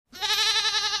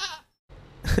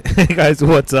Hey guys,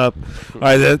 what's up? All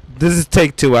right, this is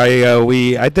take two. I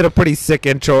did a pretty sick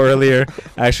intro earlier.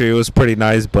 Actually, it was pretty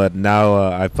nice, but now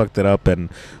I fucked it up, and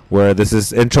where this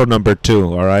is intro number two.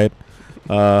 All right,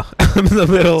 I'm in the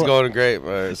middle. It's going great,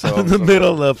 man. So I'm in the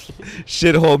middle of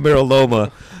shithole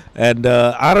Miraloma, and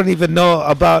I don't even know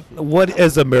about what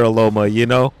is a Miraloma. You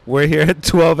know, we're here at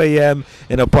 12 a.m.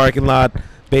 in a parking lot.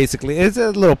 Basically, it's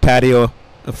a little patio.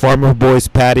 A Farmer Boy's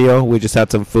patio. We just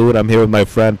had some food. I'm here with my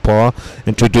friend Paul.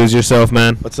 Introduce yourself,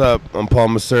 man. What's up? I'm Paul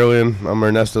Masterlian. I'm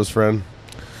Ernesto's friend.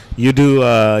 You do.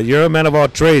 You're a man of all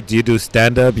trades. You do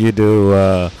stand up. You do.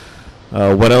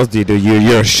 What else do you do?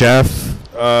 You're a chef.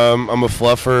 I'm a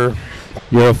fluffer.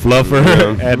 You're a fluffer,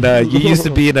 Yeah. and you used to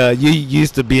be in a. You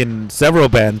used to be in several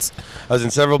bands. I was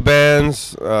in several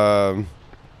bands. I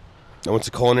went to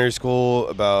culinary school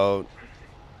about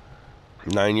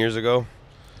 9 years ago.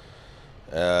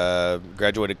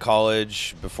 Graduated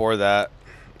college before that,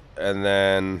 and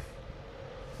then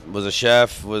was a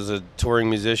chef, was a touring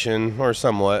musician, or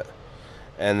somewhat.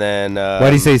 And then Why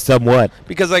do you say somewhat?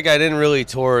 because like I didn't really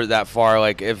tour that far.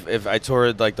 Like if I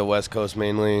toured like the West Coast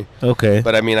mainly, Okay.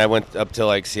 but I mean I went up to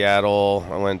like Seattle.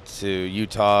 I went to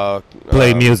Utah.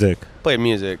 Play music. Played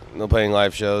music. No playing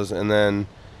live shows, and then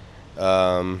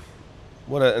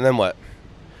what?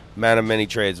 Man of many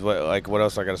trades. What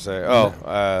else I gotta say? Oh,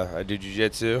 I do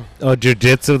jujitsu. Oh,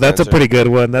 jujitsu. That's a That's pretty good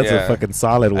one. That's a yeah. fucking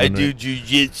solid one. I right? do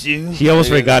jujitsu. He almost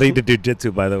forgot he did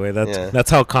jujitsu. By the way, Yeah. that's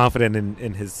how confident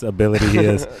in his ability he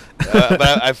is. But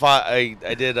I fought. I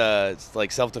did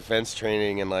like self-defense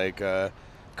training and like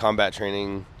combat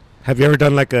training. Have you ever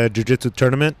done like a jujitsu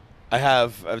tournament?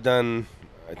 I've done.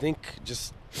 I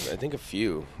think a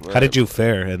few. How did you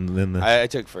fare? And I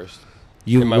took first.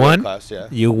 you in my weight won. class, yeah.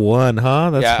 You won, huh?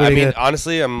 That's Yeah, I pretty mean, good.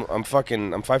 honestly, I'm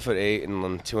 5'8" and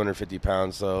I'm 250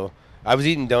 pounds, so I was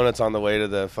eating donuts on the way to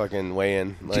the fucking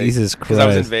weigh-in. Like, Jesus because I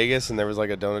was in Christ. Vegas and there was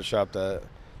like a donut shop that.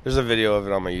 There's a video of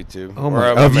it on my YouTube. Oh Or my!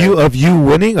 on Of my- you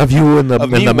winning? Of you in the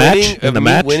of in me the match? winning, In of the me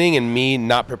match? winning and me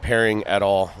not preparing at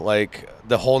all. Like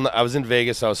the whole, I was in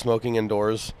Vegas. So I was smoking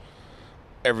indoors,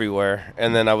 everywhere,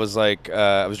 and then I was like,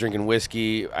 I was drinking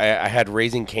whiskey. I had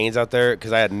Raising Cane's out there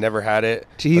because I had never had it. when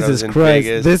I Jesus was in Christ!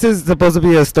 Vegas. This is supposed to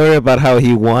be a story about how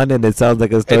he won, and it sounds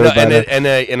like a story about it. And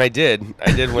I did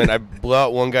win. I blew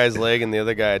out one guy's leg, and the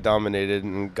other guy I dominated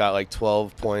and got like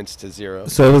 12 points to 0.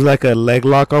 So it was like a leg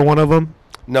lock on one of them.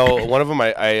 No, one of them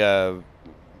I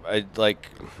like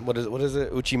what is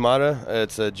it? Uchimata.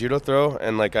 It's a judo throw,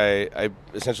 and like I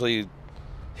essentially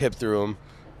hip threw him.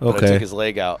 But I Okay. took his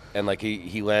leg out, and like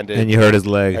he landed. And you hurt his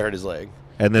leg. I hurt his leg.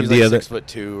 And then He was the like other.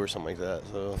 6'2" or something like that.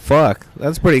 So Fuck,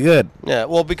 that's pretty good. yeah,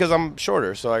 well because I'm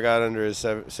shorter, so I got under his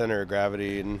center of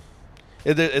gravity, and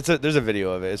there's a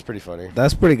video of it. It's pretty funny.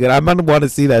 That's pretty good. I might want to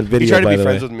see that video. He tried to by be the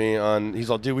friends way. with me on. He's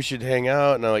like, dude, we should hang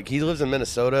out. And I'm like, he lives in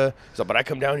Minnesota. He's like, but I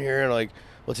come down here and like,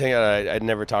 let's hang out. I'd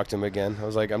never talk to him again. I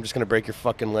was like, I'm just gonna break your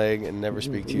fucking leg and never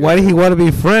speak to you. Why did he want to be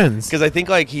friends? Because I think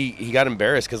like he got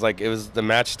embarrassed because like it was the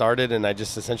match started and I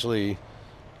just essentially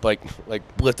like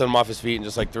lifted him off his feet and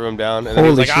just like threw him down and then he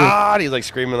was Holy like shit. and he's like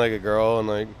screaming like a girl and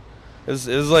like it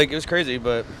was crazy,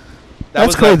 but That's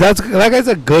was crazy. like- That guy's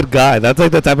a good guy. That's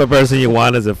like the type of person you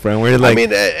want as a friend. Where you're like, I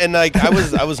mean, and like I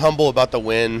was humble about the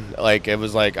win. Like it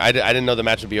was like I didn't know the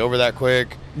match would be over that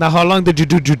quick. now how long did you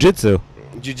do jujitsu?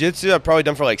 Jiu-jitsu I've probably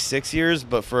done for like 6 years,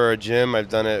 but for a gym I've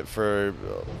done it for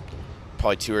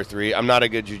probably 2 or 3. I'm not a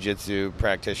good jiu-jitsu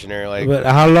practitioner. Like But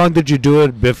how long did you do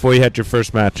it before you had your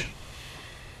first match?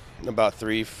 about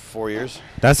 3-4 years.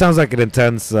 That sounds like an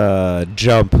intense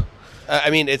jump. I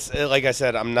mean, it's like I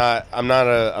said, I'm not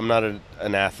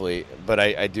an athlete, but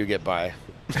I do get by.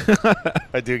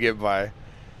 I do get by,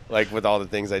 like with all the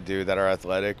things I do that are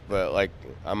athletic. But like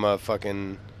I'm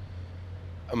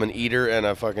an eater and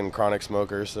a fucking chronic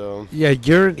smoker. So Yeah,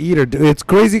 you're an eater. Dude. It's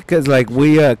crazy because like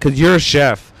because you're a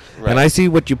chef, Right. and I see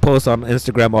what you post on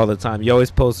Instagram all the time. You always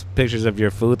post pictures of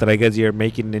your food that I guess you're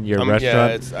making in your yeah,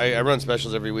 restaurant. I run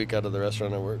specials every week out of the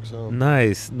restaurant I work. So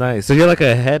Nice, nice. So you're like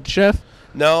a head chef?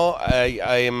 no,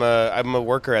 I'm a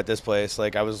worker at this place.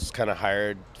 Like I was kind of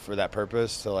hired for that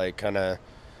purpose to like kind of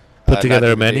Put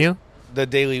together a menu?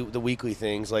 the weekly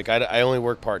things. Like I only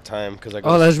work part time because I go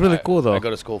Oh, to that's really cool, though. I go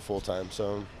to school full time,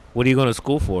 so What are you going to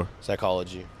school for?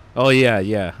 psychology. Oh yeah.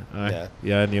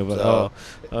 I knew about. So,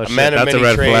 oh a shit, man of that's a many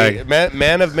red trades, flag.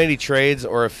 man of many trades,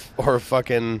 or a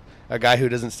fucking a guy who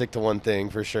doesn't stick to one thing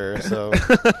for sure. So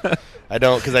I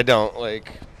don't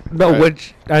like. No, Right.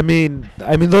 which I mean,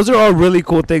 those are all really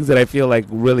cool things that I feel like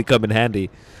really come in handy.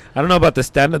 I don't know about the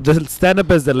stand up. The stand up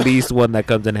is the least one that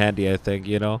comes in handy. I think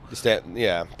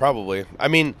Yeah, probably. I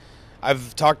mean,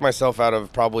 I've talked myself out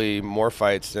of probably more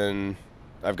fights than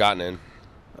I've gotten in.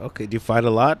 Okay, do you fight a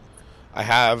lot? I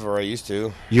have, or I used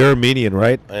to. You're Armenian,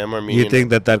 right? I am Armenian. You think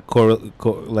that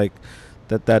like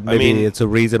that maybe mean- it's a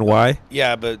reason why?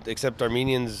 Yeah, but except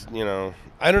Armenians,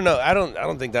 I don't know. I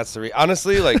don't think that's the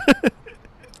honestly, like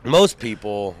most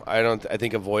people, I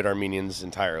think avoid Armenians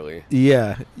entirely.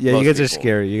 Yeah, yeah. Most You guys are people.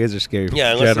 scary. You guys are scary.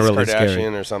 Yeah, unless Generally it's Kardashian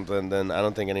scary. or something, then I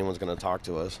don't think anyone's gonna talk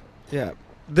to us. Yeah.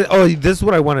 This is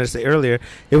what I wanted to say earlier.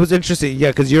 It was interesting, yeah,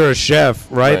 because you're a chef,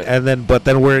 right? Right. And then, but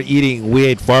then we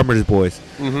ate Farmer's Boys.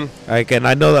 Mm-hmm. Like, and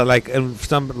I know that, like, and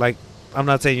some, like, I'm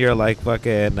not saying you're like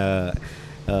fucking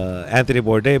Anthony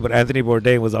Bourdain, but Anthony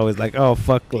Bourdain was always like, oh,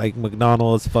 fuck, like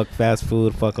McDonald's, fuck fast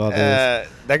food, fuck all this.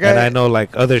 That guy. And I know like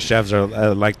other chefs are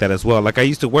like that as well. Like I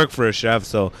used to work for a chef,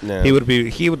 so Yeah.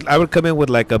 I would come in with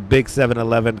like a big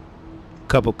 7-Eleven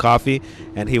cup of coffee,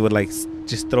 and he would like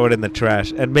just throw it in the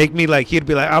trash and make me like he'd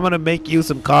be like, I'm gonna make you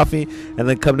some coffee, and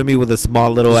then come to me with a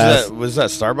small little ass. Was that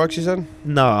Starbucks? You said?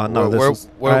 No,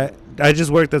 Where- I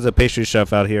just worked as a pastry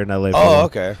chef out here in LA. Oh,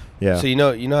 okay. Yeah. So you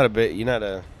know how to bake. You know how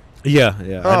to. Yeah. Oh, I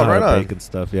know how right to on. bake and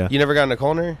stuff. Yeah. You never got into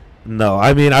culinary? No,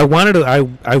 I mean I wanted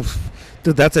to.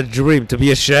 Dude, that's a dream to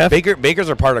be a chef. Bakers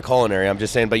are part of culinary. I'm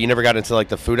just saying, but you never got into like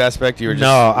the food aspect. You were just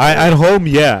No, at home,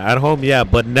 yeah,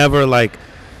 but never like.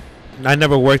 I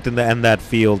never worked in that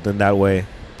field in that way.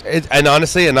 And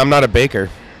honestly, and I'm not a baker.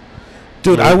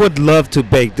 Dude, Yeah. I would love to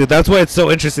bake. Dude, that's why it's so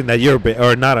interesting that you're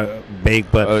or not a bake,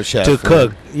 but Oh, chef, to yeah.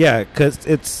 cook. Yeah,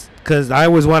 because I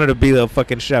always wanted to be a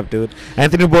fucking chef, dude.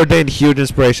 Anthony Bourdain, huge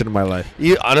inspiration in my life.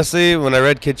 Honestly, when I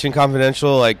read Kitchen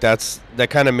Confidential, like that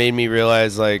kind of made me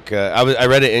realize like I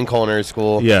read it in culinary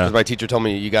school. Yeah. 'Cause my teacher told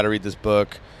me you got to read this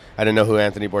book. I didn't know who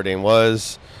Anthony Bourdain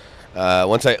was.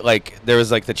 Once there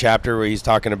was like the chapter where he's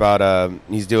talking about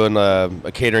he's doing a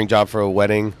catering job for a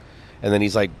wedding, and then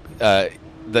he's like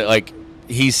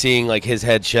he's seeing like his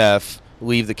head chef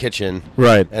leave the kitchen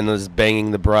Right. and was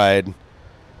banging the bride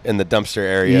in the dumpster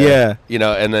area.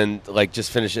 Yeah. And then like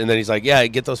just finish, and then he's like, yeah,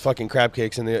 get those fucking crab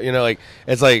cakes in the, like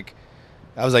it's like.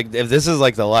 I was like, if this is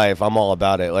like the life, I'm all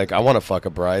about it. Like, I want to fuck a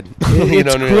bride. You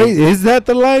know what I mean? Crazy. Is that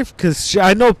the life? Because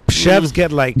I know chefs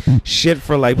get like shit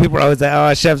for like people are always like,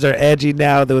 oh, chefs are edgy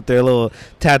now with their little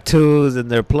tattoos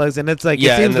and their plugs, and it's like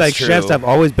Yeah, it seems and that's like chefs true. have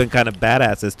always been kind of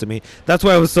badasses to me. That's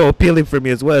why it was so appealing for me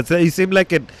as well. It seemed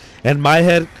like it in my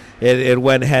head. It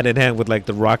went hand in hand with like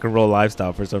the rock and roll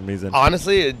lifestyle for some reason.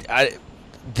 Honestly,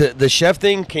 the chef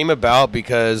thing came about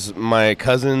because my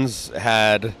cousins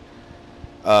had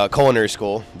culinary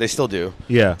school. They still do.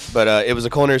 Yeah. But it was a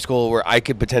culinary school where I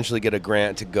could potentially get a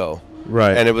grant to go.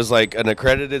 Right. And it was like an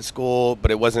accredited school,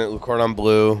 but it wasn't Le Cordon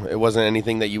Bleu. It wasn't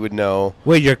anything that you would know.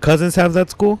 Wait, your cousins have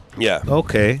that school? Yeah.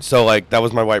 Okay. So like that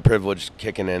was my white privilege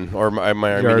kicking in, or my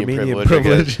Your Armenian, Armenian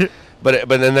privilege. I guess. privilege. But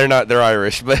then they're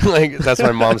Irish, but like that's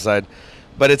my mom's side.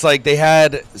 But it's like they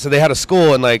had a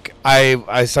school, and like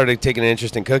I started taking an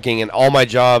interest in cooking, and all my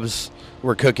jobs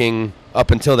were cooking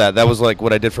up until that. That was like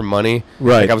what I did for money.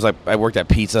 Right. Like I worked at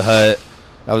Pizza Hut.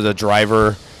 I was a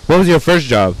driver. What was your first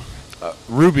job?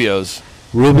 Rubio's.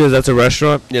 Rubio's. That's a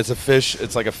restaurant. Yeah,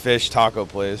 it's like a fish taco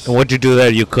place. And what'd you do there?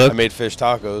 You I cook? made fish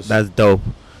tacos. That's dope.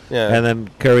 yeah. And then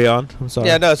carry on. I'm sorry.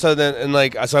 Yeah, no. So then, and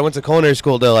like, so I went to culinary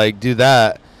school to like do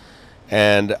that,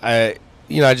 and I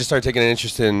just started taking an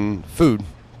interest in food,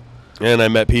 and I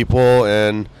met people,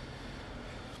 and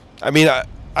I mean,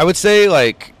 I would say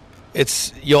like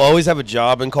you'll always have a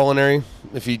job in culinary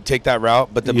if you take that route,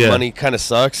 but the Yeah. money kind of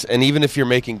sucks, and even if you're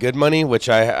making good money, which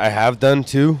I have done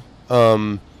too,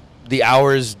 the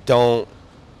hours don't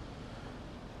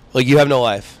like you have no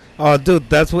life. Oh, dude,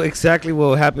 that's exactly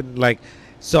what happened. Like,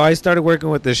 so I started working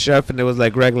with the chef, and it was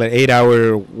like regular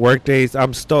 8-hour work days.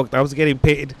 I'm stoked. I was getting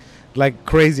paid like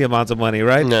crazy amounts of money,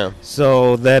 right? No.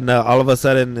 So then all of a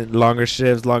sudden, longer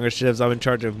shifts. I'm in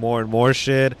charge of more and more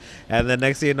shit. And then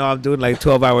next thing you know, I'm doing like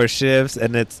 12-hour shifts,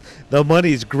 and the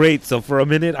money's great. So for a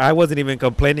minute, I wasn't even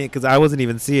complaining because I wasn't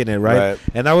even seeing it, right?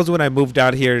 And that was when I moved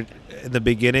out here in the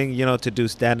beginning, to do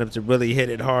stand-up, to really hit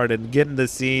it hard and get in the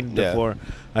scene Yeah. before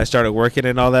I started working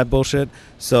and all that bullshit.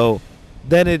 So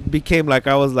then it became like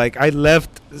I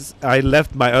left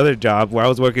my other job where I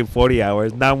was working 40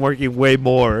 hours. Now I'm working way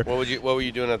more. What were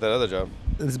you doing at that other job?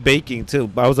 It's baking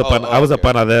too. I was a okay.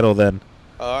 panadero then,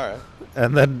 Oh, all right.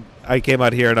 and then I came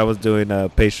out here and I was doing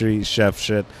pastry chef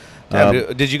shit.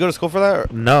 Damn, did you go to school for that? Or?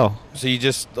 No, So you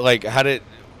just like have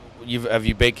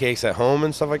you baked cakes at home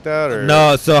and stuff like that, or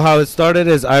no. So how it started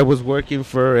is I was working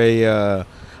for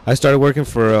I started working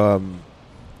for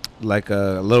like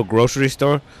a little grocery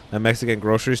store, a Mexican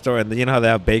grocery store, and you know how they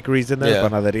have bakeries in there, Yeah.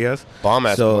 panaderias. bomb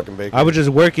ass So fucking bakery? I was just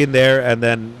working there, and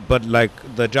then but like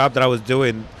the job that I was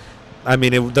doing, I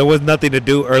mean, there was nothing to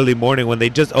do early morning when they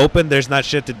just opened. There's not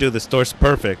shit to do. The store's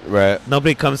perfect. Right.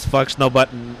 Nobody comes fucks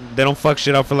nobody. They don't fuck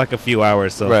shit up for like a few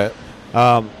hours. So Right.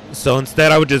 So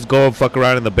instead, I would just go and fuck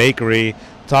around in the bakery,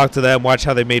 talk to them, watch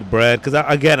how they made bread. Because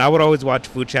I would always watch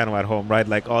Food Channel at home, right?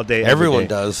 Like all day. every Everyone day.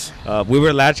 does. We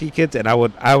were latchkey kids, and I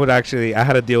would actually, I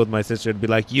had to deal with my sister to be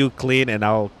like, you clean, and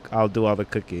I'll do all the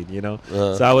cooking, you know.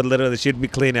 So I would literally, she'd be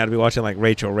cleaning, I'd be watching like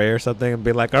Rachel Ray or something, and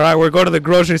be like, all right, we're going to the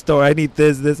grocery store. I need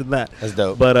this, and that. That's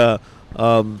dope. But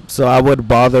so I would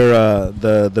bother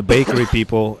the bakery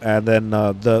people, and then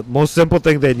the most simple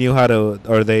thing they knew how to,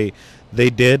 or they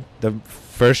did the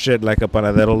first shit like a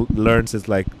panadero learns is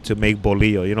like to make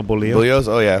bolillo. You know bolillo? Bolillos?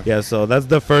 Oh yeah. Yeah. So that's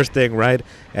the first thing, right?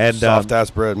 And soft ass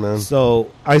bread, man.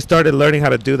 so I started learning how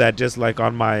to do that just like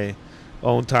on my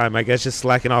own time. I guess just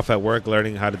slacking off at work,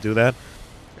 learning how to do that.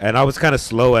 And I was kind of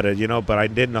slow at it, you know, but I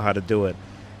didn't know how to do it.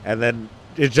 And then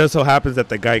it just so happens that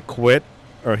the guy quit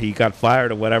or he got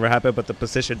fired or whatever happened, but the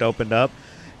position opened up.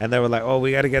 And they were like, oh,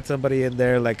 we got to get somebody in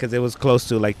there, like, because it was close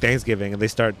to, like, Thanksgiving. And they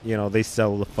start, you know, they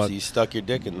sell the fuck. So you stuck your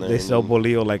dick in there. They sell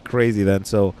bolillo like crazy then.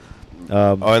 So,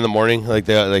 oh, in the morning? Like,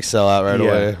 they like sell out right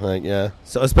Yeah. away? Like, yeah.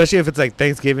 so especially if it's, like,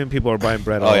 Thanksgiving, people are buying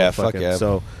bread. Oh, all yeah, fucking- fuck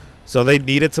yeah. So they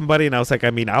needed somebody, and I was like,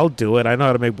 I mean, I'll do it. I know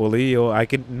how to make bolillo. I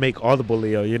can make all the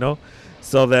bolillo, you know?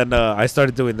 So then I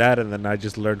started doing that, and then I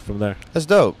just learned from there. That's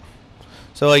dope.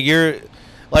 So, like, you're...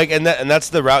 Like, and that's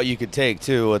the route you could take,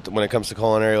 too, when it comes to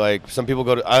culinary. Like, some people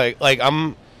go to...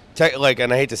 and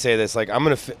I hate to say this, like, I'm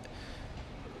going to...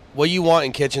 What you want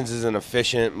in kitchens is an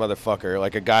efficient motherfucker.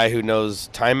 Like, a guy who knows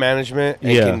time management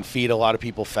and Yeah. can feed a lot of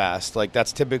people fast. Like,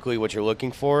 that's typically what you're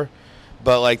looking for.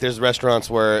 But, like, there's restaurants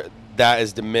where that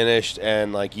is diminished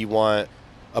and, like, you want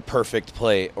a perfect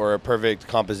plate or a perfect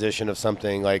composition of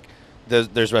something. Like,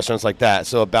 there's restaurants like that.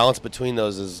 So a balance between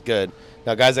those is good.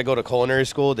 Now, guys that go to culinary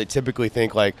school, they typically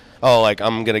think like, oh, like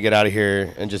I'm going to get out of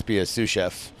here and just be a sous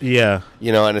chef. Yeah.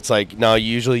 You know, and it's like, no,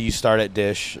 usually you start at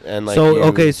dish and like. So,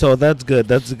 okay, so that's good.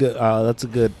 That's a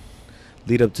good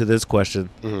lead up to this question.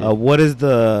 Mhm. What is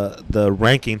the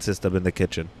ranking system in the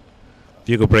kitchen? If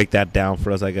you could break that down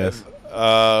for us, I guess.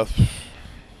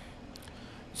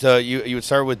 So you would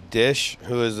start with dish,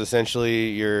 who is essentially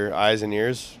your eyes and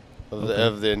ears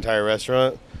of the entire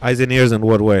restaurant. Eyes and ears in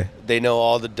what way? They know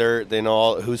all the dirt. They know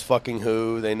all who's fucking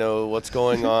who. They know what's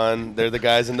going on. They're the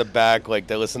guys in the back, like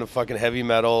they listen to fucking heavy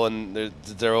metal, and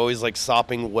they're always like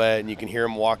sopping wet, and you can hear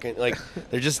them walking. Like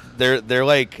they're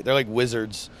like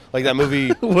wizards. Like that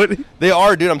movie. What? They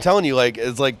are, dude. I'm telling you, like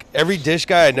it's like every dish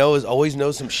guy I know always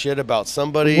knows some shit about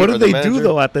somebody. What or do the they manager. do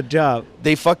though at the job?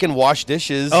 They fucking wash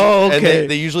dishes. Oh, And okay.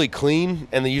 they usually clean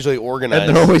and they usually organize.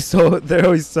 And they're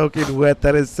always soaking wet.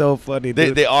 That is so funny,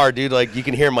 dude. They are, dude. Like you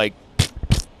can hear them like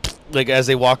as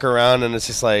they walk around, and it's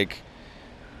just like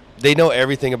they know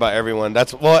everything about everyone.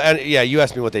 And yeah, you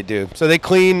asked me what they do. So they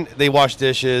clean, they wash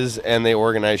dishes, and they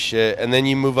organize shit. And then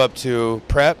you move up to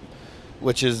prep,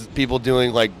 which is people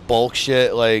doing like bulk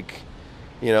shit. Like,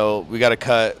 you know, we got to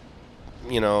cut,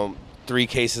 3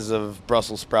 cases of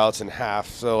Brussels sprouts in half.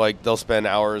 So like they'll spend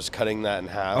hours cutting that in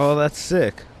half. Oh, that's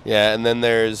sick. Yeah, and then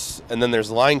there's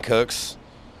line cooks,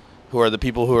 who are the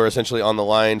people who are essentially on the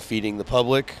line feeding the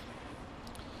public.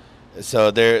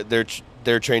 So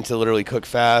they're trained to literally cook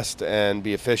fast and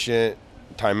be efficient,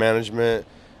 time management,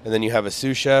 and then you have a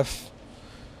sous chef,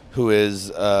 who is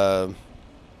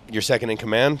your second in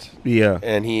command. Yeah.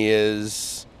 And he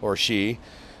is, or she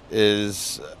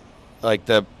is, like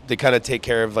they kind of take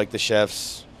care of like the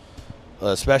chef's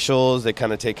specials. They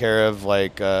kind of take care of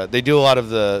like they do a lot of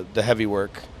the heavy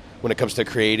work when it comes to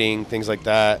creating things like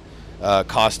that,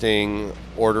 costing,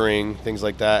 ordering, things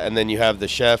like that. And then you have the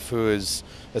chef, who is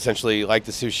essentially like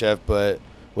the sous chef, but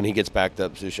when he gets backed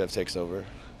up, sous chef takes over.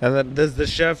 And then does the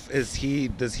chef does he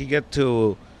get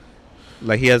to,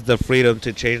 like, he has the freedom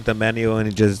to change the menu and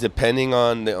he just Depending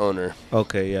on the owner.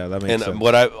 Okay, yeah, that makes sense. And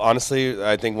what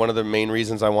I think one of the main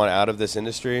reasons I want out of this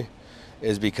industry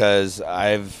is because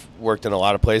I've worked in a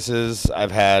lot of places.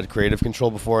 I've had creative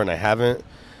control before, and I haven't.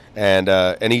 And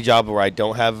any job where I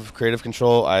don't have creative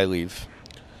control, I leave.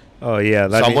 Oh yeah,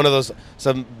 So I'm one of those.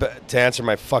 To answer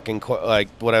my fucking like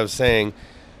what I was saying,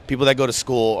 people that go to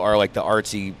school are like the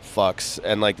artsy fucks,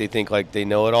 and like they think like they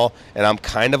know it all. And I'm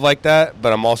kind of like that,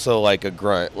 but I'm also like a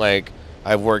grunt. Like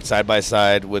I've worked side by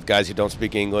side with guys who don't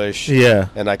speak English. Yeah.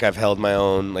 And like I've held my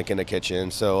own like in the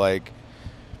kitchen. So like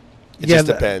it just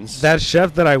depends. That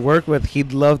chef that I work with, he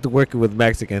loved working with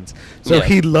Mexicans. So Yeah.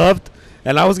 he loved.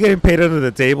 And I was getting paid under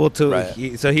the table too.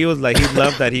 Right. So he was like, he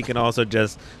loved that he can also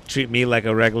just treat me like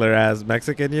a regular ass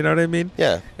Mexican. You know what I mean?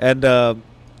 Yeah. And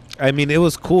I mean, it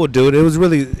was cool, dude.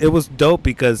 It was dope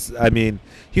because I mean,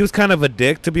 he was kind of a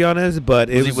dick to be honest, but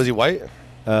Was he white?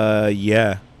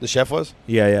 Yeah. The chef was?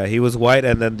 Yeah, he was white,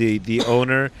 and then the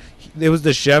owner, it was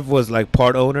the chef was like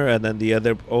part owner, and then the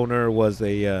other owner was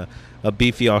a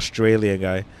beefy Australian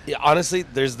guy. Yeah, honestly,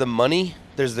 there's the money.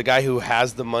 There's the guy who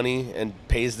has the money and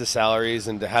pays the salaries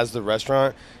and has the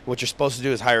restaurant. What you're supposed to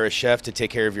do is hire a chef to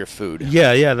take care of your food.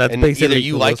 Yeah, that's And basically either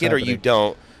you like it or happening. you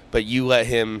don't, but you let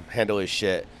him handle his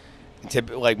shit.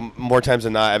 Like more times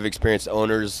than not, I've experienced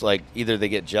owners like either they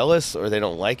get jealous or they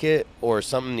don't like it or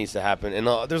something needs to happen. And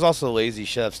there's also lazy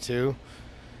chefs too,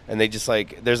 and they just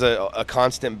like there's a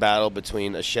constant battle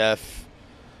between a chef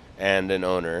and an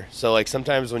owner. So like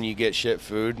sometimes when you get shit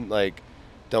food, like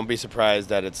don't be surprised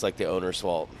that it's like the owner's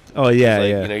fault. Oh yeah, Like,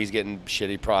 yeah. you know, he's getting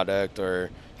shitty product or.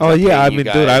 Oh he's not yeah, I paying you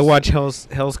mean, dude, I guys. watch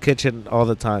Hell's Kitchen all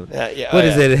the time. Yeah, What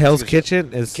is yeah. it? Hell's Excuse me.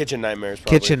 Kitchen is Kitchen Nightmares.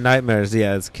 Probably. Kitchen Nightmares.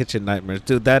 Yeah, it's Kitchen Nightmares,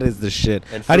 dude. That is the shit.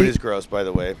 And How food do you, is gross, by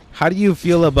the way. how do you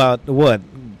feel about what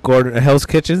Hell's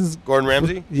Kitchens? Gordon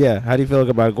Ramsay, Yeah, how do you feel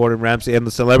about Gordon Ramsay and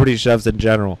the celebrity chefs in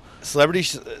general? celebrity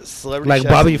Like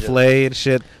chefs Bobby in general. Flay and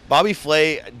shit. Bobby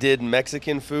Flay did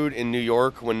Mexican food in New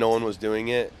York when no one was doing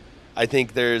it. I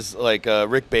think there's like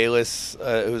Rick Bayless,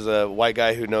 who's a white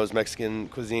guy who knows Mexican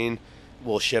cuisine,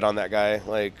 will shit on that guy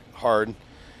like hard.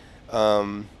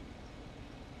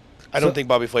 I don't think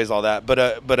Bobby Flay's all that, but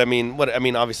I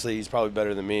mean, obviously he's probably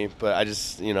better than me. But I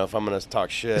just, if I'm gonna talk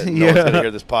shit, no one's gonna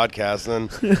hear this podcast. Then,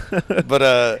 but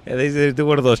Yeah, they do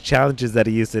one of those challenges that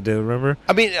he used to do. Remember?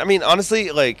 I mean,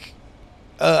 honestly, like,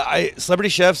 celebrity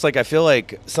chefs, like, I feel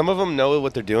like some of them know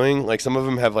what they're doing. Like, some of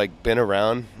them have like been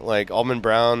around, like Almond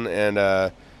Brown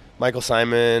and Michael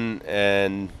Simon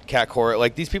and Kat Court.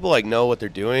 Like, these people like know what they're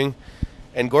doing.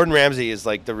 And Gordon Ramsay is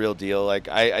like the real deal. Like,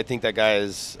 I think that guy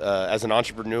is as an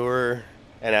entrepreneur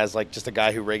and as like just a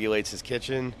guy who regulates his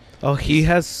kitchen. Oh, he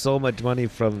has so much money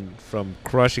from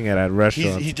crushing it at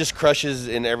restaurants. He just crushes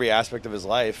in every aspect of his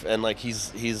life, and like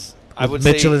he's I With would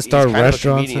Michelin say star he's kind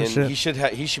restaurants of a and comedian.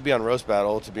 shit. He should be on Roast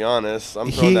Battle. To be honest,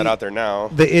 I'm throwing that out there now.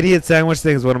 The idiot sandwich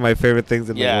thing is one of my favorite things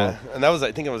in the Yeah, world. and that was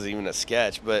I think it was even a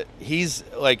sketch, but he's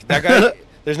like that guy.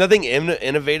 There's nothing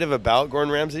innovative about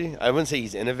Gordon Ramsay. I wouldn't say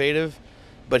he's innovative,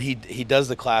 but he does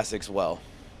the classics well,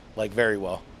 like very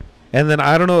well. And then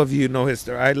I don't know if you know his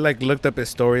story. I like looked up his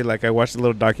story. Like I watched a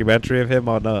little documentary of him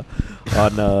on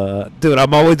dude.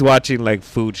 I'm always watching like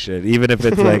food shit, even if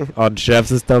it's like on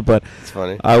chefs and stuff. But It's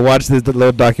funny. I watched this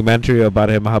little documentary about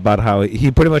him, about how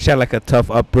he pretty much had like a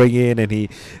tough upbringing, and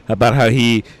about how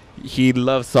he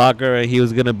loved soccer and he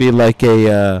was gonna be like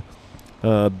a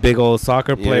big old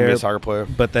soccer Yeah, player. maybe a soccer player.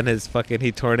 But then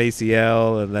he tore an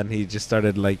ACL, and then he just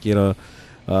started like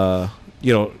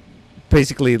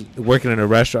basically working in a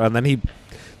restaurant, and then he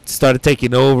started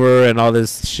taking over and all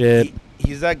this shit.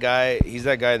 He's that guy. He's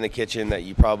that guy in the kitchen that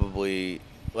you probably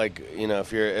like.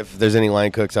 If there's any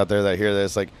line cooks out there that hear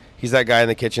this, like he's that guy in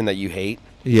the kitchen that you hate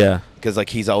Yeah, because like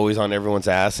he's always on everyone's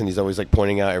ass and he's always like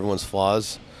pointing out everyone's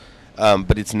flaws.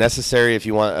 But it's necessary if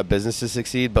you want a business to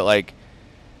succeed. But like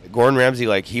Gordon Ramsay,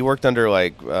 like he worked under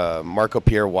like Marco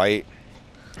Pierre White,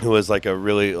 who was like a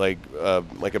really like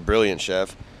a brilliant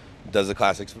chef, does the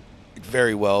classics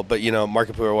very well. But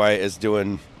Marco Pierre White is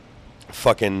doing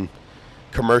fucking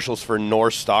commercials for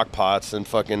Norse stock pots, and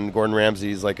fucking Gordon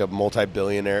Ramsay's like a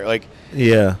multi-billionaire. Like,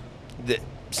 yeah.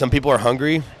 some people are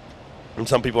hungry and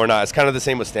some people are not. It's kind of the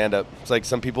same with stand-up. It's like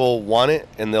some people want it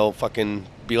and they'll fucking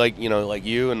be like, like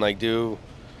you, and like do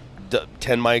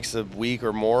 10 mics a week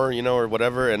or more, or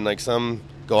whatever. And like some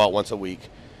go out once a week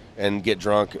and get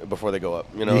drunk before they go up.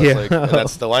 Yeah. It's like, and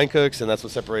that's the line cooks, and that's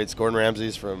what separates Gordon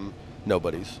Ramsay's from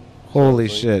nobody's. Holy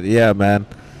shit, yeah, man.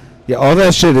 Yeah, all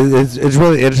that shit is it's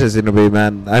really interesting to me,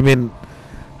 man. I mean,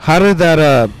 how did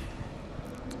that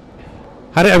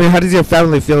how does your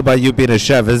family feel about you being a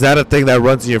chef? Is that a thing that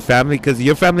runs in your family? Because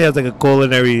your family has like a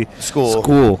culinary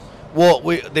school. Well,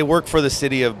 they work for the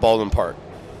city of Baldwin Park.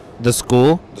 The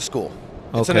school? The school.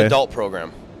 It's an Okay. adult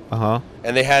program. Uh-huh.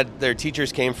 And their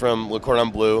teachers came from Le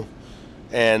Cordon Bleu,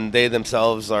 and they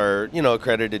themselves are,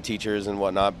 accredited teachers and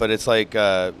whatnot. But it's like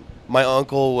my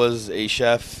uncle was a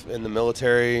chef in the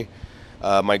military.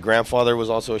 My grandfather was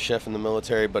also a chef in the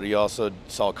military, but he also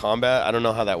saw combat. I don't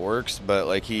know how that works, but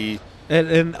like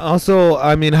And also,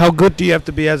 I mean, how good do you have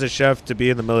to be as a chef to be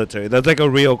in the military? That's like a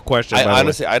real question. by the way.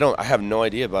 honestly, I have no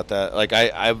idea about that. Like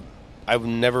I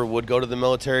never would go to the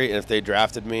military, and if they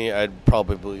drafted me, I'd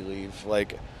probably leave.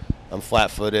 Like, I'm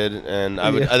flat-footed, and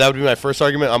that would be my first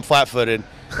argument. I'm flat-footed,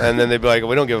 and then they'd be like,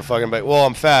 "We don't give a fuck." I'm like, "Well,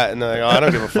 I'm fat," and they're like, "Oh, I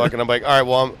don't give a fuck." And I'm like, "All right,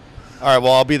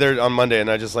 well, I'll be there on Monday," and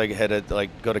I just like headed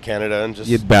go to Canada and just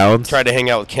You'd bounce. try to hang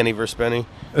out with Kenny Verspenny.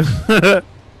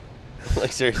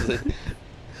 Like seriously,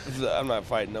 I'm not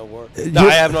fighting no war. You- No,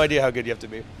 I have no idea how good you have to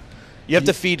be. You have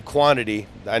to feed quantity.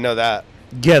 I know that.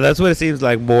 Yeah, that's what it seems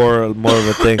like more of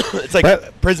a thing. It's like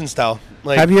But prison style.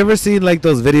 Like, have you ever seen like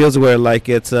those videos where like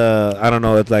it's I don't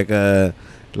know, it's like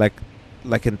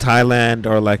like in Thailand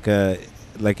or like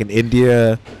in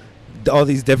India, all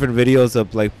these different videos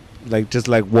of like just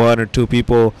like one or two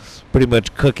people pretty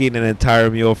much cooking an entire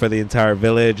meal for the entire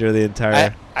village or the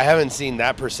entire I haven't seen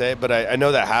that per se, but I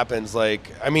know that happens. Like,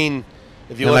 I mean,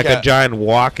 if you and look like at a giant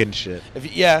wok and shit.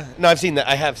 I've seen that.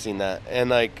 I have seen that, and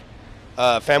like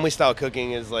family style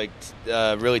cooking is like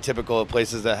really typical of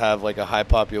places that have like a high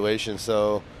population.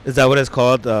 So Is that what it's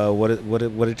called? What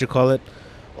did you call it?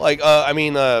 like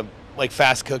like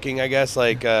fast cooking, I guess.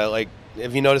 Like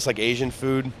if you notice like Asian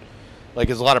food, like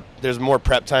there's more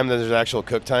prep time than there's actual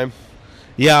cook time.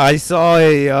 Yeah, I saw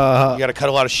a You got to cut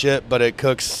a lot of shit, but it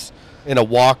cooks in a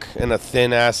wok in a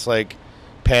thin ass like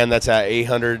pan that's at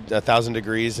 1,000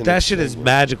 degrees. And that shit is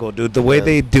magical, dude. The way Yeah.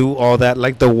 they do all that,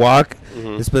 like the wok,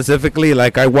 Mhm. specifically.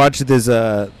 Like I watched this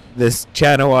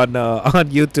channel on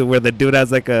YouTube where the dude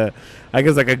has like a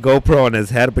GoPro on his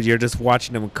head, but you're just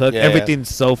watching him cook. Yeah, Everything's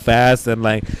so fast and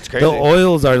like crazy. the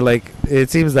oils are like. It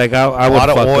seems like I A would lot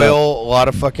of fuck up. oil, a lot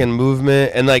of fucking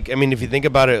movement, and like I mean, if you think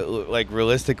about it, like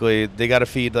realistically, they got to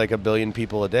feed like 1 billion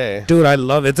people a day. Dude, I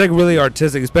love it. It's like really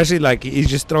artistic, especially like he's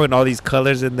just throwing all these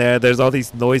colors in there. There's all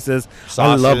these noises.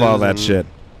 I love all Sauces that and shit.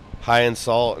 High in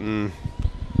salt and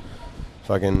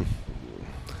fucking.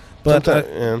 But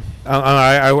yeah.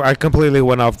 I completely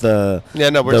went off the.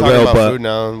 Yeah, no, we're the talking rail, about but- food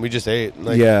now, and we just ate.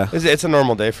 Like, Yeah. it's a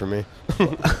normal day for me.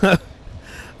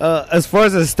 As far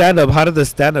as the stand-up, how did the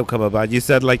stand-up come about? You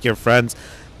said like your friends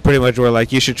pretty much were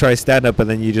like, you should try stand-up, and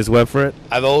then you just went for it.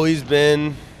 I've always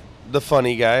been the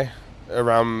funny guy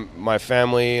around my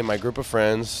family and my group of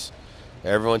friends.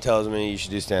 Everyone tells me you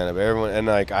should do stand-up. Everyone, and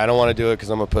like I don't want to do it because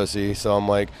I'm a pussy. So I'm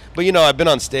like, but you know, I've been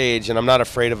on stage and I'm not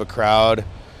afraid of a crowd.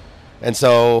 And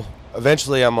so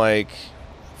eventually I'm like,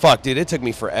 fuck, dude, it took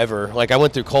me forever. Like I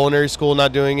went through culinary school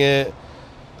not doing it,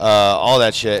 all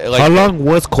that shit. Like, How long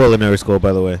was culinary school,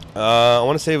 by the way? I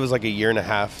want to say it was like 1.5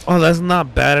 years. Oh, that's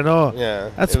not bad at all.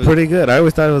 Yeah, That's it was- pretty good. I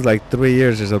always thought it was like 3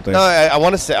 years or something. No, I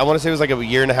want to say it was like 1.5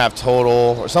 years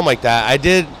total or something like that.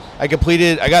 I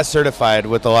got certified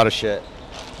with a lot of shit.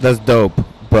 That's dope.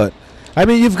 But I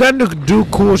mean, you've gotten to do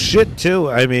cool shit too.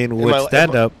 I mean, with my-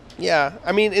 stand-up, Yeah,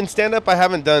 I mean, in stand-up, I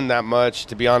haven't done that much,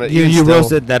 to be honest. you Even you still,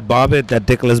 roasted that Bobbitt, that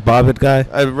Dickless Bobbitt guy.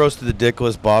 I roasted the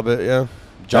Dickless Bobbitt, yeah.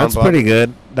 John That's Bobbitt. pretty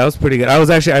good. That was pretty good. I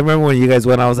remember when you guys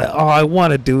went. I was like, oh, I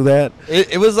want to do that.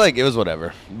 It was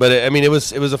whatever, but I mean, it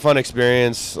was a fun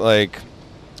experience. Like,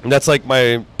 that's like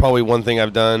probably one thing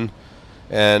I've done,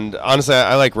 and honestly,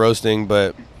 I like roasting,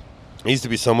 but I used to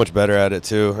be so much better at it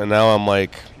too, and now I'm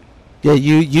like, Yeah,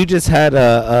 you just had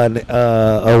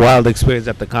a wild experience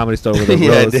at the Comedy Store with a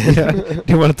Yeah, I roast. did. Yeah. Do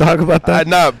you want to talk about that?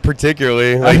 not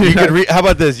particularly. Like, you could how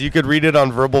about this? You could read it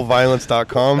on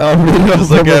verbalviolence.com. Oh, really? Just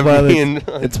look at Verbal me violence.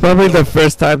 and It's probably the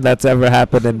first time that's ever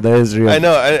happened in the history. I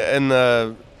know,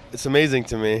 and it's amazing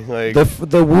to me. Like,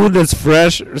 The wound is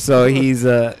fresh, so he's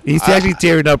actually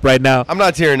tearing up right now. I'm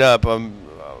not tearing up.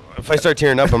 If I start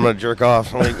tearing up, I'm gonna jerk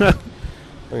off. Like, I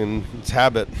mean, it's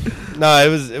habit. No,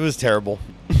 it was terrible.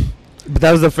 But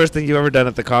that was the first thing you ever done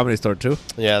at the Comedy Store too.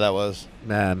 Yeah, that was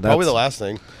Man, that's probably the last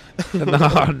thing.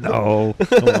 no.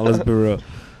 Come on, let's be real.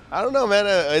 I don't know, man.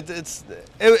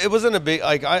 It wasn't a big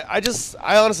like.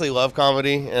 I honestly love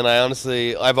comedy, and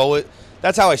I've always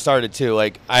that's how I started too.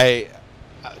 Like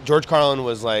George Carlin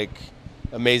was like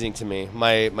amazing to me.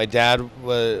 My dad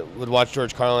would watch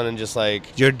George Carlin and just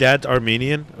like Your dad's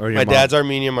Armenian, or your my mom? dad's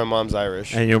Armenian, my mom's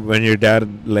Irish. And your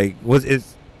dad like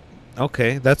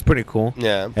okay, that's pretty cool.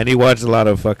 Yeah. And he watched a lot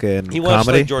of fucking He watched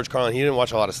comedy. like George Carlin. He didn't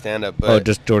watch a lot of stand up, but Oh,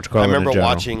 just George I Carlin. in remember general.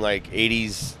 watching like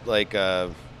 80s like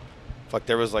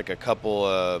there was like a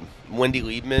couple Wendy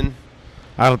Liebman.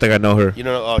 I don't think I know her. You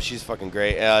know, oh, she's fucking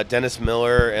great. Dennis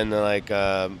Miller, and then like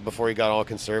before he got all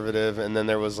conservative, and then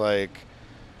there was like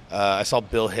I saw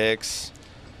Bill Hicks.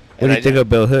 What do you think of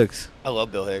Bill Hicks? I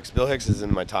love Bill Hicks. Bill Hicks is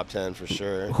in my top 10 for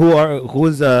sure.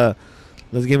 Who's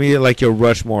let's give me like your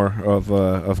Rushmore of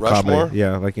Rushmore? comedy.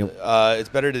 Yeah, like It's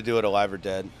better to do it alive or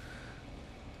dead.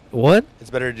 what? It's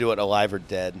better to do it alive or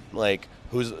dead. Like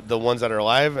who's the ones that are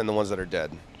alive and the ones that are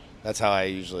dead. That's how I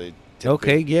usually.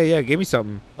 Okay, yeah, give me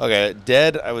something. Okay,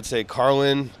 dead. I would say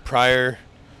Carlin, Pryor,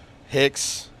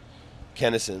 Hicks,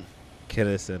 Kennison.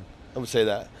 Kinnison. I would say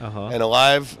that. Uh-huh. And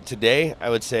alive today,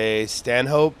 I would say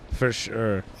Stanhope, For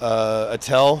sure.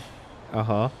 Attell,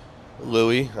 Uh-huh.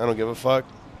 Louis. I don't give a fuck,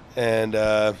 and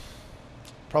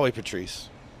probably Patrice.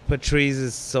 Patrice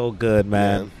is so good,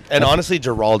 man. Yeah. And honestly,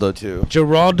 Geraldo too.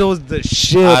 Geraldo's the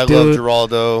shit, I dude. love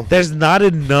Geraldo. There's not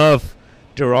enough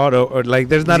Geraldo, or like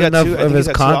there's not enough of his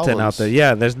content out there.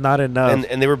 Yeah, there's not enough.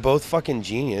 And they were both fucking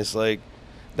genius. Like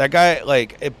that guy,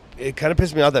 like it kind of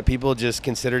pissed me off that people just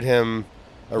considered him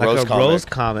a roast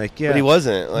comic. Yeah, but he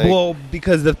wasn't. Like, well,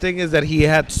 because the thing is that he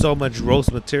had so much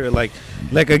roast material. Like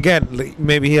again, like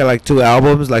maybe he had like 2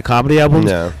 albums, like comedy albums.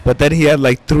 Yeah. But then he had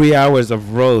like 3 hours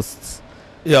of roasts.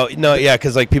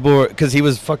 because like because he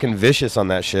was fucking vicious on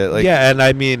that shit. Like, yeah, and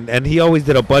I mean, and he always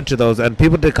did a bunch of those, and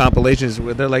people did compilations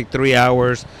where they're like 3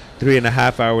 hours,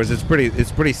 3.5 hours.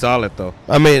 It's pretty solid though.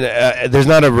 I mean, there's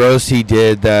not a roast he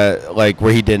did that like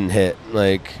where he didn't hit.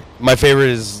 Like, my favorite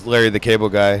is Larry the Cable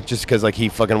Guy, just because like he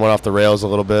fucking went off the rails a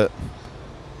little bit.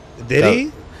 Did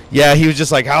he? Yeah, he was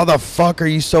just like, "How the fuck are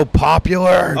you so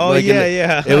popular?" Oh, like,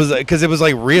 yeah. It was because it was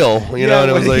like real, you know.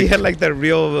 And it was like he had like that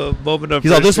real moment of.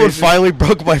 He's like, "This one finally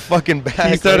broke my fucking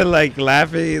back." He started like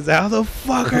laughing. He's like, "How the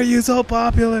fuck are you so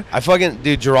popular?" I fucking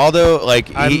dude, Geraldo,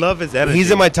 like I love his energy.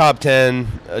 He's in my top 10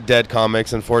 dead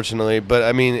comics, unfortunately. But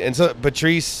I mean, and so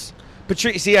Patrice.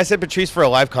 See, I said Patrice for a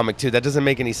live comic too. That doesn't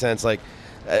make any sense. Like,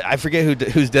 I forget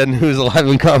who's dead and who's alive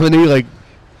in comedy, like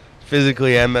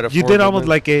physically and metaphorically. You did almost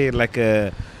like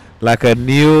a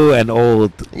new and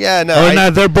old. Yeah, no. No,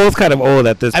 they're both kind of old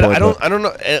at this point. I don't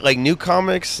know. Like new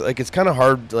comics, like it's kind of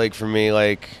hard. Like for me,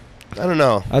 like I don't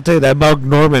know. I'll tell you that Mark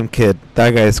Norman kid.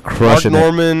 That guy's crushing. Mark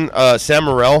Norman, Sam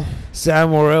Morril. Sam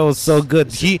Morril is so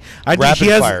good. He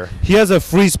Fire. He has a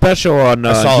free special on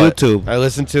YouTube. I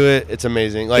listened to it. It's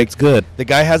amazing. Like, it's good. The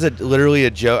guy has literally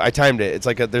a joke. I timed it. It's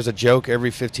like there's a joke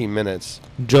every 15 minutes.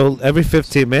 Every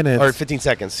 15 minutes or 15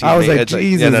 seconds. I was like,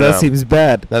 Jesus, that seems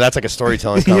bad. No, that's like a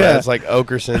storytelling comment. Yeah. It's like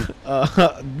Okerson.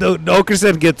 No,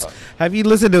 Okerson gets. Have you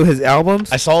listened to his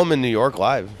albums? I saw him in New York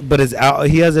live. But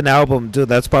he has an album, dude.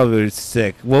 That's probably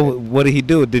sick. What did he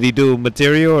do? Did he do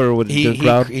material or what?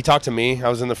 He talked to me. I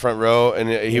was in the front row, and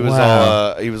he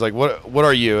was he was like, "What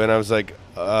are you?" And I was like,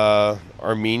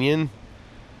 "Armenian."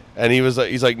 And he's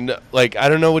like, no, like I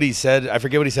don't know what he said. I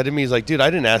forget what he said to me. He's like, "Dude, I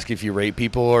didn't ask if you rape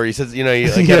people," or he says, he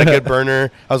like, had a good burner.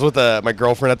 I was with my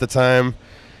girlfriend at the time,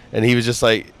 and he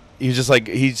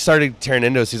started tearing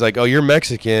into us. He's like, "Oh, you're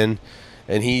Mexican,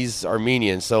 and he's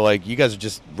Armenian, so like you guys are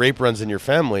just rape runs in your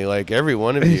family, like every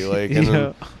one of you." Like, and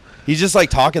then he's just like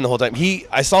talking the whole time.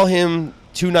 I saw him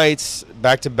 2 nights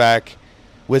back to back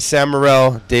with Sam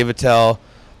Morril, Dave Attell,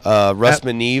 Russ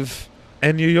Maneve.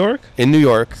 In New York? In New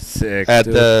York. Sick. At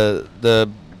the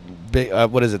big,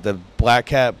 what is it? The Black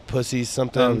Cat Pussy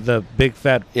something? The big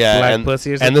fat black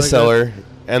pussy or something. And the cellar.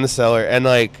 And the cellar. And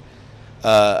like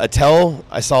Attell,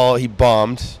 I saw he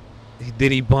bombed.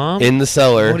 Did he bomb? In the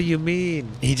cellar. What do you mean?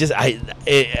 He just,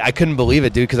 I couldn't believe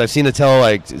it, dude, because I've seen Attell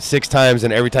like 6 times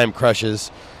and every time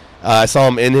crushes. I saw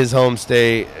him in his home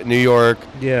state, New York.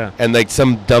 Yeah. And like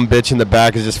some dumb bitch in the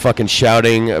back is just fucking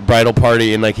shouting a bridal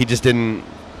party, and like he just didn't.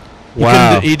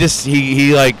 Wow. He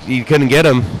couldn't get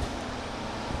him.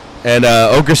 And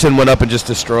Okerson went up and just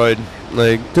destroyed.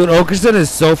 Like, dude, Okerson is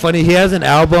so funny. He has an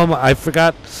album. I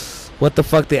forgot what the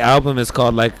fuck the album is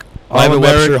called. Like All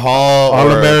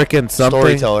American something.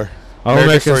 Storyteller. All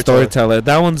American Storyteller.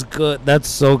 That one's good. That's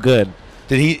so good.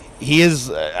 He is.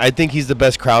 I think he's the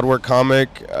best crowd work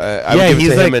comic. I would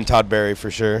give it to him and Todd Barry for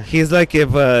sure. He's like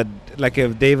if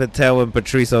Dave Attell and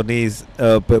Patrice O'Neal,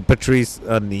 what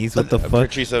the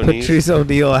fuck? Patrice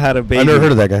O'Neal had a baby. I never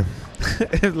heard of that guy.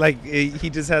 Like he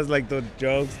just has like those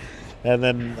jokes, and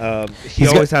then he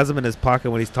always has them in his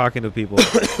pocket when he's talking to people.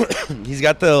 He's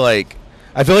got the like.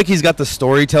 I feel like he's got the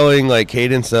storytelling like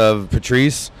cadence of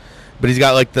Patrice. But he's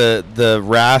got like the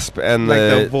rasp and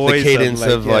like the cadence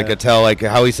of Attell, like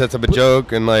how he sets up a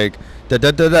joke and like da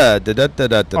da da da da da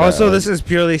da da. Also, this is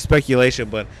purely speculation,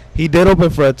 but he did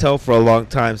open for Attell for a long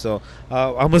time, so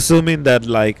I'm assuming that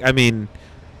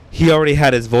he already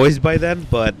had his voice by then.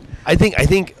 But I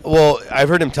think. Well, I've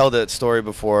heard him tell that story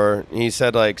before. He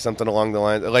said like something along the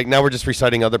lines. Like now we're just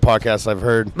reciting other podcasts I've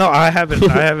heard. No, I haven't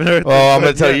heard. Well, I'm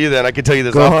gonna tell you then. I can tell you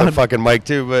this off the fucking mic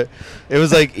too. But it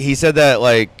was like he said that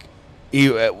like.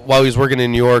 While he was working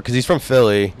in New York, because he's from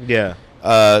Philly. Yeah.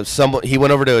 He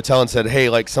went over to Attell and said, "Hey,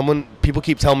 like people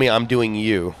keep telling me I'm doing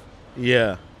you.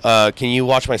 Yeah. Can you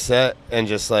watch my set and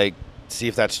just like see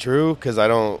if that's true? Because I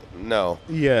don't know."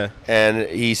 Yeah. And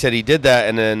he said he did that,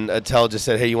 and then Attell just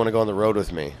said, "Hey, you want to go on the road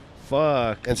with me?"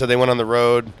 Fuck. And so they went on the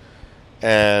road,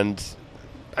 and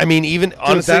I mean, even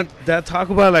honestly, that talk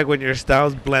about like when your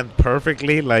styles blend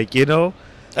perfectly, like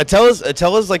Attell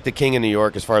is like the king of New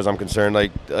York as far as I'm concerned.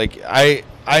 Like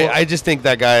I just think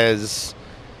that guy is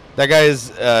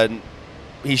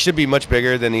he should be much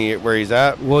bigger than where he's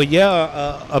at. Well,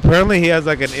 yeah. Apparently, he has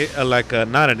like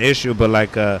not an issue, but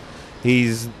like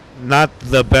he's not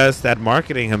the best at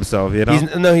marketing himself. You know?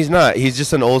 No, he's not. He's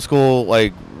just an old school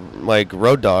like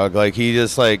road dog. Like he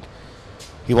just like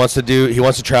he wants to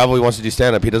travel. He wants to do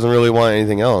stand up. He doesn't really want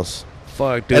anything else.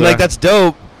 Fuck, dude. And like that's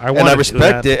dope. I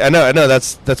respect it. I know.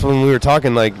 That's when we were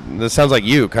talking. Like this sounds like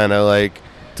you kind of like.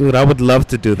 Dude, I would love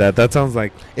to do that. That sounds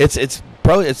like it's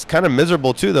kind of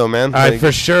miserable too, though, man. Like,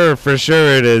 for sure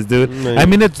it is, dude. I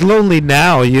mean, it's lonely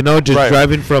now, you know, just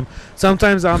driving from.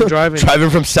 Sometimes I'm driving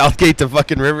from Southgate to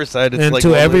fucking Riverside, it's and like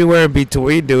to everywhere in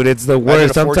between, dude. It's the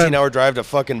worst. Sometimes a 14-hour drive to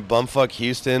fucking bumfuck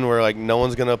Houston, where like no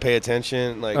one's gonna pay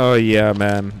attention. Like, oh yeah,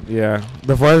 man, yeah.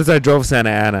 The farthest I drove, Santa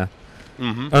Ana.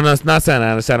 Mm-hmm. Oh no, it's not Santa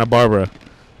Ana, Santa Barbara.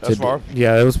 That's far.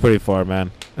 Yeah, it was pretty far,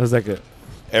 man. It was like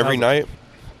every night.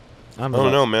 I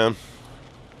don't know, man.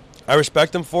 I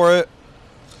respect him for it.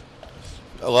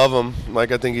 I love him.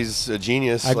 Like, I think he's a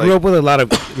genius. I grew up with a lot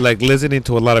of, like, listening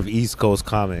to a lot of East Coast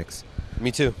comics.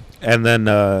 Me too. And then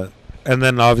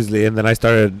obviously, I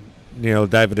started, you know,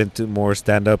 diving into more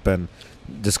stand-up and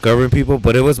discovering people.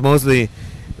 But it was mostly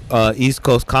East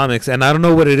Coast comics. And I don't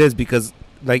know what it is because,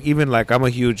 like, even, like, I'm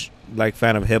a huge, like,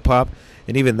 fan of hip-hop.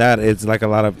 And even that, it's, like, a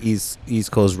lot of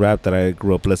East Coast rap that I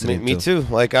grew up listening to. Me too.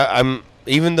 Like, I'm...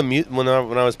 Even when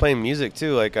I was playing music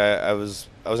too, like I was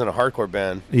in a hardcore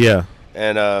band. Yeah.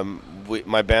 And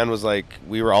my band was like,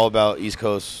 we were all about East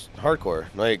Coast hardcore.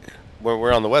 Like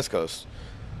we're on the West Coast,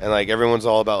 and like everyone's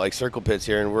all about like circle pits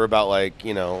here, and we're about like,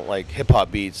 you know, like hip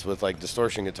hop beats with like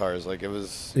distortion guitars. Like it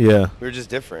was. Yeah. We were just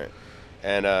different,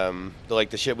 and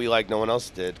the shit we like, no one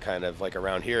else did, kind of like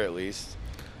around here at least.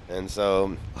 And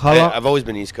so I've always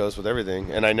been East Coast with everything,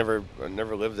 and I never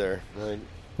lived there. Like,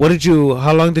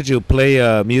 how long did you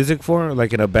play music for,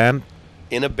 like in a band?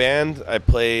 In a band, I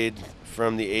played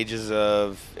from the ages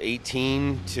of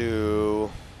 18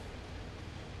 to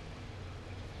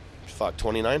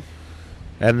 29.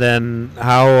 And then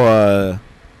how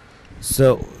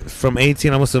so from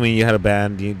 18, I'm assuming you had a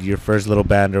band, your first little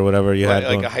band or whatever you had,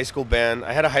 like a high school band.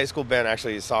 I had a high school band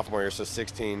actually sophomore year, so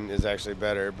 16 is actually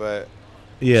better, but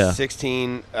yeah,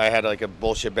 16 I had like a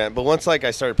bullshit band. But once like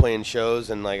I started playing shows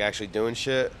and like actually doing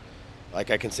shit,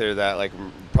 like I consider that like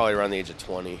probably around the age of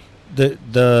 20.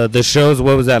 The shows,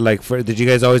 what was that like? Did you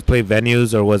guys always play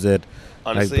venues, or was it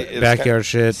honestly like backyard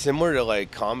shit? Similar to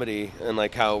like comedy and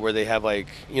like where they have like,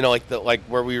 you know, like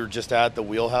where we were just at the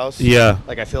Wheelhouse. Yeah.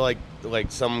 Like I feel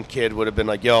like some kid would have been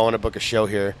like, yo, I want to book a show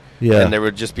here. Yeah. And there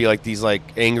would just be like these like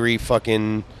angry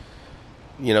fucking,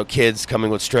 you know, kids coming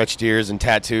with stretched ears and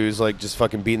tattoos, like just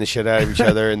fucking beating the shit out of each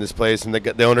other in this place. And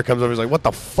the owner comes over and is like, what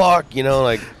the fuck? You know,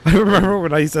 like. I remember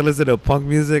when I used to listen to punk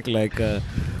music, like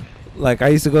I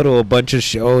used to go to a bunch of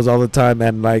shows all the time,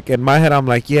 and like in my head I'm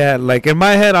like, yeah, like in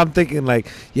my head I'm thinking like,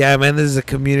 yeah, man, this is a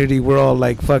community, we're all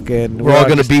like fucking, we're all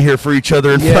gonna be here for each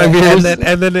other in 5 years.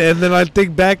 And then I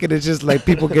think back and it's just like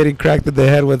people getting cracked in the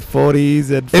head with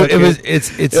 40s and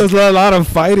it was a lot of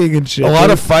fighting and shit. A lot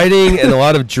of fighting and a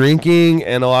lot of drinking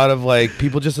and a lot of like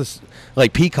people just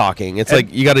like peacocking. It's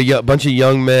like you got a bunch of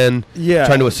young men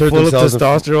trying to assert themselves. Full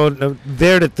of testosterone,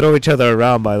 there to throw each other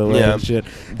around, by the way. Yeah. And shit.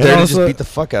 There to just beat the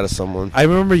fuck out of someone. I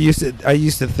remember I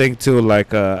used to think too,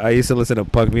 like I used to listen to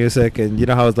punk music, and you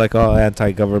know how it's like all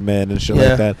anti-government and shit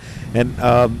like that,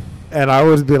 and I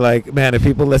always be like, man, if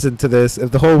people listen to this,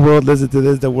 if the whole world listened to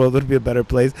this, the world would be a better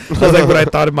place. That's like what I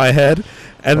thought in my head.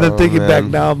 And then thinking back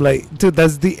now, I'm like, dude,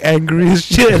 that's the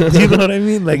angriest shit. You know what I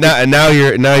mean? Like, now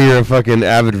you're a fucking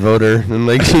avid voter, and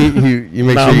like you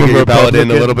make sure you get your ballot in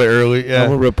a little bit early. Yeah,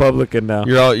 I'm a Republican now.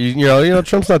 You know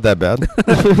Trump's not that bad.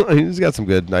 He's got some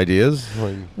good ideas.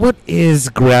 Like, what is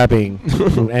grabbing,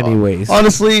 anyways?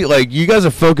 Honestly, like you guys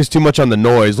are focused too much on the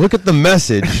noise. Look at the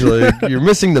message. Like you're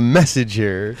missing the message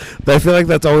here. But I feel like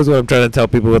that's always what I'm trying to tell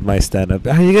people with my stand-up.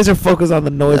 You guys are focused on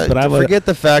the noise, but forget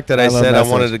the fact that I said I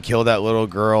wanted to kill that little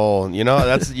girl. You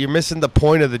know, you're missing the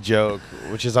point of the joke,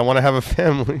 which is I want to have a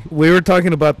family. We were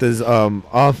talking about this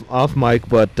off mic,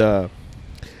 but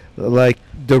like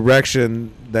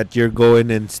direction that you're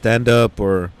going in stand-up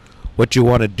or what you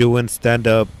want to do in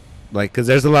stand-up, like because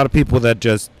there's a lot of people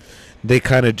that they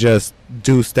kind of just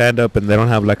do stand-up and they don't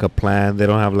have like a plan. They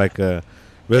don't have like a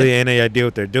really any idea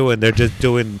what they're doing. They're just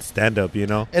doing stand-up, you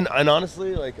know. And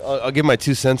honestly, like I'll give my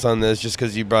 2 cents on this just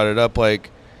because you brought it up.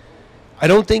 Like, I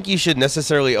don't think you should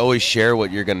necessarily always share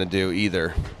what you're gonna do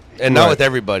either, and not with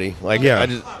everybody. Like,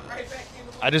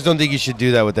 I just don't think you should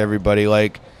do that with everybody.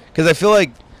 Like, because I feel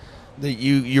like that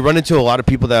you run into a lot of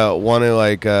people that want to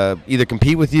like either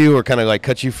compete with you or kind of like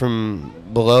cut you from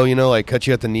below, you know, like cut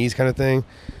you at the knees kind of thing.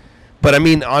 But I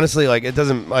mean, honestly, like it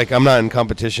doesn't like I'm not in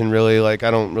competition really. Like I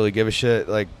don't really give a shit.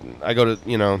 Like I go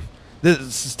to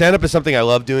this stand up is something I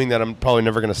love doing that I'm probably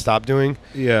never gonna stop doing.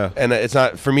 Yeah. And it's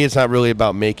not for me. It's not really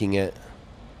about making it.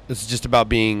 It's just about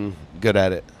being good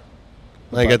at it.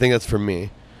 Like I think that's for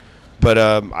me. But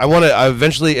I want to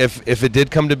eventually, if it did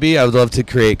come to be, I would love to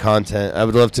create content. I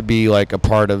would love to be like a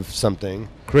part of something.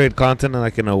 Create content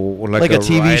like in a like a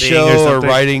TV show or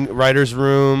writer's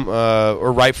room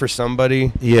or write for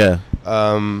somebody. Yeah.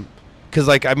 Because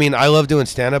like I mean I love doing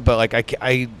stand up, but like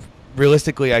I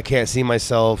realistically I can't see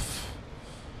myself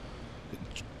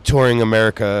touring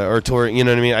America or touring. You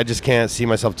know what I mean? I just can't see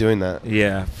myself doing that.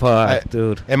 Yeah. Fuck,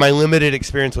 dude. And my limited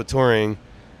experience with touring,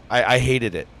 I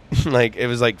hated it. Like it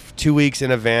was like 2 weeks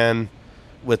in a van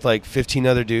with like 15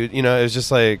 other dudes. You know, it was just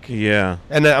like yeah.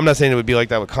 And I'm not saying it would be like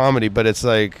that with comedy, but it's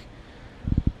like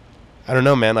I don't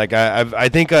know, man. Like I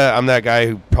think I'm that guy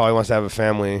who probably wants to have a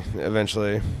family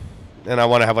eventually, and I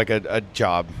want to have like a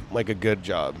job, like a good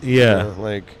job. Yeah, you know?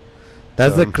 Like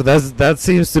that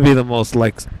seems to be the most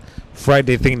like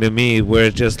Friday thing to me, where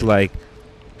it's just like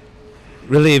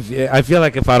really, I feel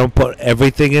like if I don't put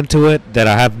everything into it, that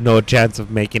I have no chance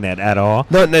of making it at all.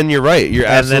 No, then you're right. You're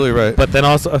absolutely right. But then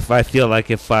also, if I feel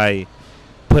like if I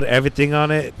put everything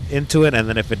into it, and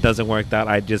then if it doesn't work out,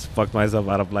 I just fucked myself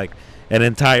out of like an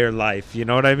entire life. You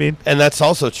know what I mean? And that's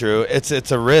also true. It's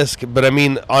a risk, but I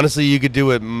mean, honestly, you could do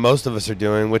what most of us are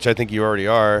doing, which I think you already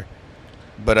are.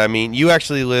 But I mean, you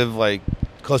actually live like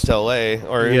close to LA,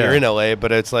 or you're in LA,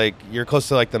 but it's like you're close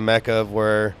to like the mecca of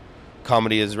where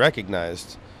comedy is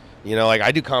recognized. You know, like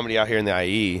I do comedy out here in the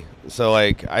IE, so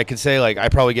like I could say like I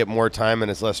probably get more time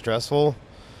and it's less stressful,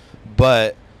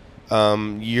 but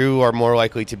you are more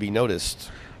likely to be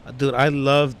noticed. Dude, I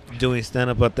love doing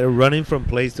stand-up, but they're running from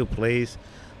place to place,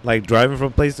 like driving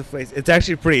from place to place. It's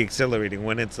actually pretty exhilarating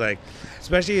when it's like,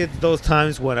 especially at those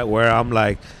times where I'm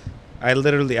like, I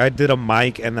did a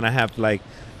mic and then I have like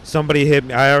somebody hit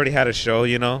me. I already had a show,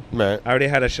 you know. Right. I already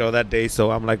had a show that day,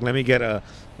 so I'm like, let me get a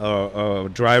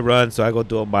dry run. So I go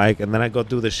do a mic, and then I go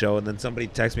do the show, and then somebody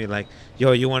texts me like,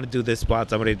 "Yo, you want to do this spot?"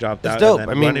 Somebody dropped out. Dope. And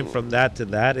then running from that to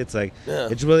that, it's like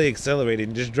it's really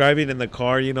exhilarating. Just driving in the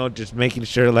car, you know, just making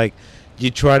sure like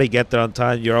you try to get there on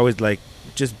time. You're always like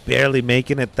just barely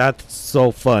making it. That's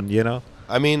so fun, you know.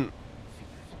 I mean,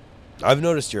 I've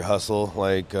noticed your hustle.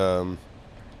 Like, I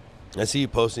see you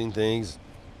posting things,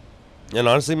 and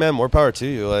honestly, man, more power to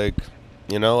you. Like,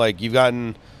 you know, like you've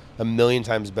gotten a million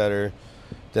times better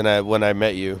than when I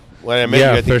met you. When I met you,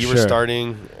 I think you were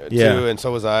starting too, and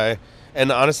so was I.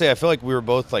 And honestly, I feel like we were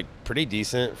both like pretty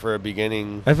decent for a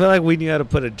beginning. I feel like we knew how to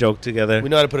put a joke together. We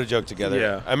know how to put a joke together.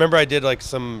 Yeah. I remember I did like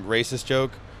some racist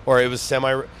joke, or it was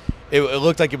it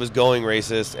looked like it was going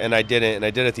racist, and I didn't. And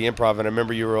I did it at the Improv, and I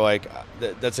remember you were like,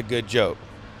 "That's a good joke."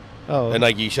 Oh. And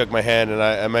like you shook my hand, and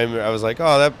I remember I was like,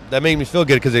 "Oh, that made me feel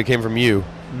good because it came from you."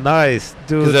 Nice,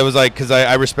 dude. Because I was like,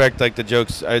 I respect like the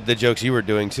jokes you were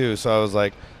doing too. So I was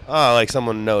like, oh, like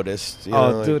someone noticed. You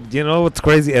know, like, dude, you know what's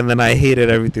crazy? And then I hated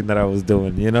everything that I was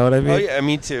doing. You know what I mean? Oh yeah,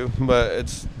 me too. But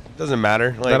it doesn't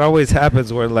matter. Like, that always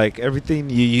happens where like everything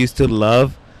you used to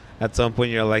love, at some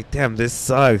point you're like, damn, this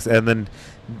sucks. And then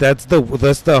that's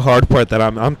the hard part that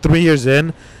I'm 3 years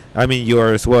in. I mean, you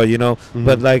are as well, you know. Mm-hmm.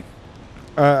 But like,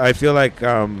 I feel like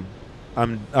I'm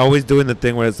always doing the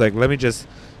thing where it's like, let me just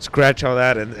scratch all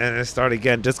that and start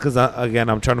again, just because again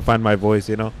I'm trying to find my voice,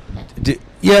 you know.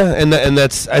 Yeah, and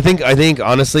that's I think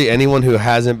honestly anyone who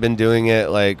hasn't been doing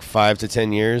it like 5 to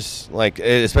 10 years, like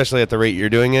especially at the rate you're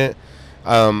doing it,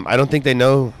 I don't think they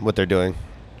know what they're doing.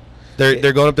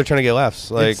 They're going up there trying to get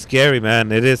laughs. Like, it's scary,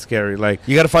 man. It is scary. Like,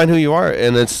 you got to find who you are,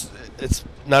 and it's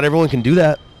not everyone can do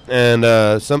that. And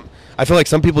I feel like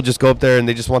some people just go up there and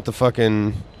they just want the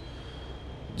fucking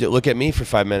look at me for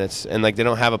 5 minutes, and like they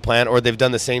don't have a plan, or they've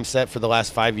done the same set for the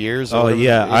last 5 years. Oh, whatever,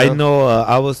 yeah, you know? I know.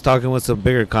 I was talking with some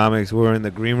bigger comics. We were in the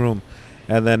green room,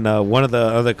 and then one of the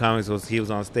other comics he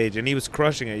was on stage, and he was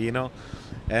crushing it, you know.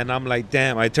 And I'm like,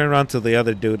 damn. I turned around to the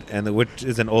other dude, which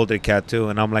is an older cat too,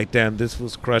 and I'm like, damn, this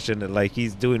was crushing it. Like,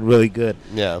 he's doing really good.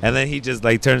 Yeah. And then he just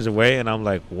like turns away, and I'm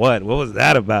like, what was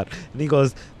that about? And he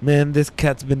goes, man, this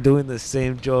cat's been doing the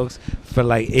same jokes for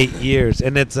like 8 years.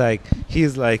 And it's like,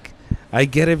 he's like, I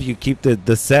get if you keep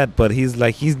the set, but he's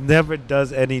like, he never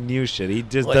does any new shit. He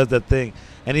just does the thing.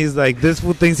 And he's like, this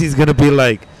fool thinks he's gonna be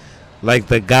like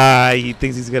the guy. He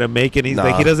thinks he's gonna make it. He's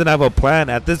like, he doesn't have a plan.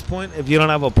 At this point, if you don't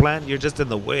have a plan, you're just in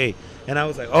the way. And I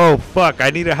was like, oh fuck, I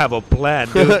need to have a plan,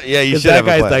 dude. Yeah, you should have a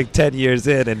plan. That guy's like 10 years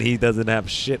in, and he doesn't have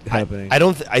shit happening.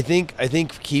 I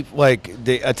think keep like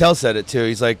Attell said it too.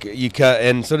 He's like, you cut,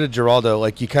 and so did Geraldo.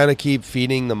 Like, you kind of keep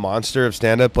feeding the monster of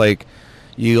stand up. Like,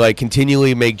 you like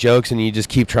continually make jokes and you just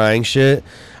keep trying shit.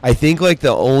 I think like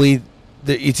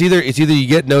it's either you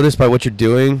get noticed by what you're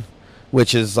doing,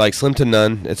 which is like slim to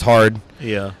none. It's hard.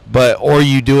 Yeah. Or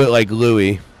you do it like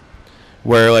Louis,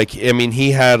 where like I mean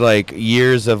he had like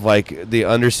years of like the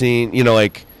underscene. You know,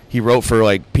 like he wrote for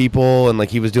like People and like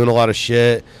he was doing a lot of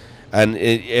shit. And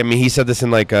I mean he said this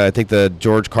in like I think the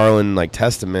George Carlin like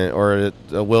Testament or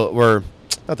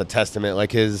not the Testament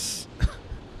like his.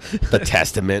 The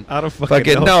Testament. I don't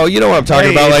fucking know. No, you know what I'm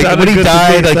talking about. Like when he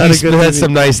died, like he had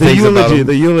some nice things about him.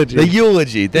 The eulogy. The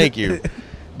eulogy. Thank you.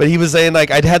 But he was saying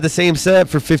like I'd had the same set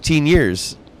for 15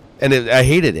 years, and I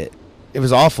hated it. It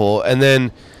was awful. And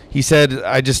then he said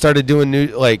I just started doing new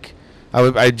like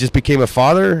I just became a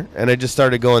father, and I just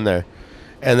started going there.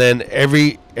 And then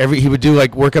every he would do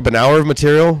like work up an hour of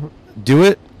material, do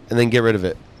it, and then get rid of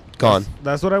it. Gone.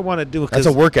 That's what I want to do. That's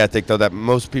a work ethic though that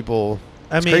most people.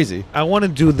 It's crazy. I want to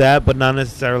do that, but not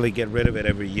necessarily get rid of it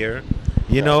every year.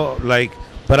 You know, like,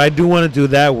 but I do want to do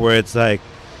that where it's like,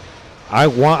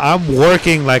 I'm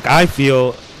working, like, I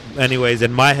feel, anyways,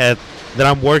 in my head, that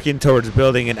I'm working towards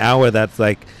building an hour that's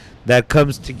like, that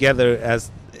comes together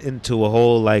as into a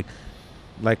whole, like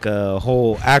a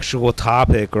whole actual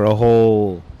topic or a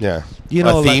whole, you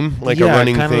know, a theme, like a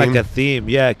running theme. Kind of like a theme,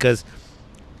 yeah, because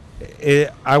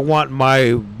I want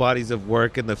my bodies of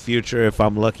work in the future, if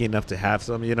I'm lucky enough to have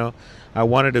some, you know, I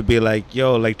want it to be like,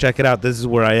 yo, like, check it out. This is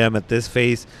where I am at this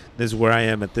phase. This is where I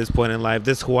am at this point in life.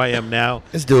 This is who I am now.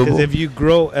 It's doable. Because if you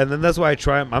grow, and then that's why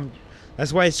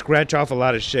that's why I scratch off a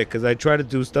lot of shit, because I try to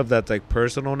do stuff that's like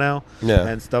personal now,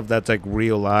 and stuff that's like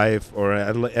real life or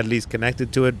at least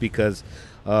connected to it, because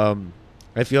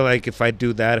I feel like if I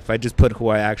do that, if I just put who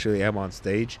I actually am on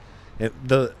stage,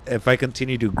 if I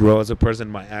continue to grow as a person,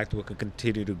 my act will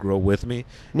continue to grow with me.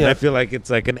 Yeah. And I feel like it's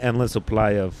like an endless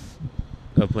supply of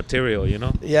material, you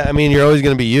know? Yeah, I mean, you're always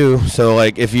going to be you. So,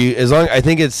 like, I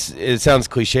think it sounds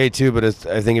cliche too, but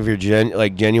I think if you're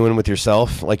genuine with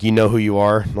yourself, like, you know who you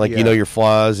are, like, you know your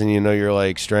flaws and you know your,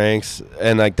 like, strengths,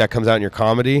 and, like, that comes out in your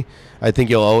comedy, I think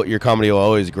your comedy will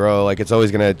always grow. Like, it's always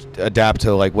going to adapt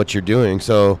to, like, what you're doing.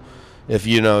 So, if,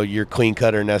 you know, you're clean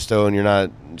cut Ernesto and you're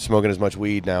not smoking as much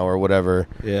weed now or whatever,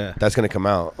 that's gonna come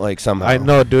out like somehow. I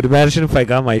know, dude. Imagine if I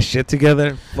got my shit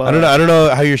together. I don't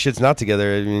know how your shit's not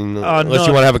together. I mean, unless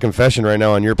you want to have a confession right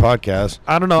now on your podcast.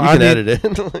 I don't know. You can edit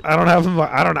it.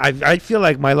 I feel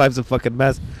like my life's a fucking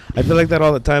mess. I feel like that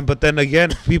all the time. But then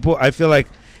again, I feel like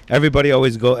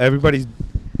everybody's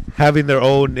having their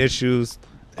own issues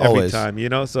every time, you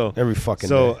know. So every fucking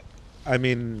day. I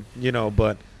mean, you know,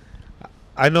 but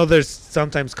I know there's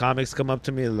sometimes comics come up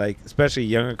to me, like, especially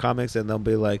younger comics, and they'll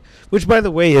be like, which, by the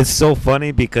way, is so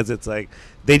funny, because it's like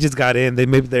they just got in,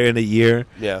 maybe they're in a year,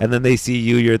 and then they see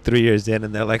you're 3 years in,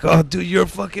 and they're like, oh, dude, you're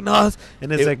fucking awesome.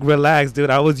 And it's like, relax,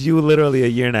 dude, I was you literally a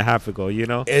year and a half ago, you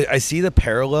know? I see the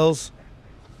parallels,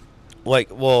 like,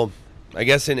 well, I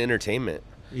guess in entertainment.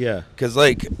 Yeah. Because,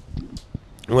 like,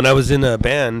 when I was in a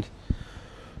band,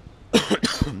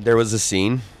 there was a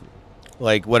scene.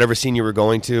 Like, whatever scene you were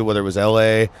going to, whether it was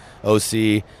LA,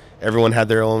 OC, everyone had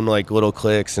their own, like, little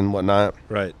cliques and whatnot.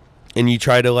 Right. And you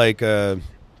try to, like, you're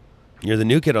the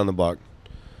new kid on the block,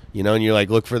 you know, and you're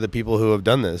like, look for the people who have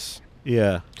done this.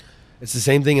 Yeah. It's the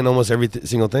same thing in almost every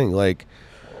single thing. Like,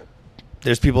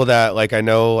 there's people that, like, I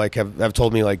know, like, have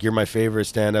told me, like, you're my favorite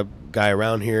stand-up guy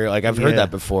around here. Like, I've heard that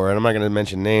before, and I'm not going to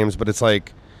mention names, but it's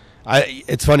like,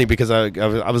 it's funny because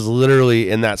I was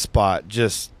literally in that spot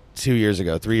just 3 years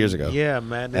ago. Yeah,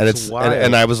 man, it's wild.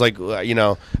 And I was like, you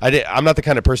know, I'm not the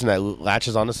kind of person that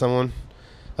latches onto someone.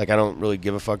 Like, I don't really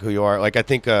give a fuck who you are. Like, I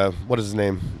think, what is his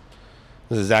name?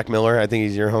 This is Zach Miller. I think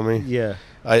he's your homie. Yeah.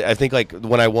 I think, like,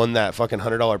 when I won that fucking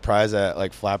 $100 prize at,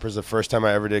 like, Flappers the first time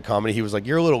I ever did comedy, he was like,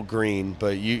 you're a little green,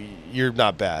 but you're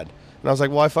not bad. And I was like,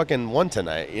 well, I fucking won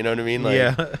tonight. You know what I mean? Like,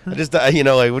 yeah. I just, you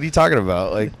know, like, what are you talking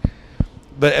about? Like,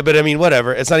 but I mean,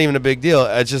 whatever. It's not even a big deal.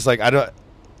 It's just like, I don't,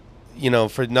 you know,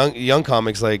 for young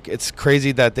comics, like, it's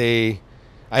crazy that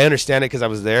I understand it because I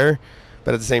was there,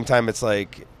 but at the same time, it's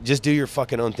like, just do your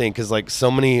fucking own thing, because, like,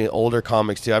 so many older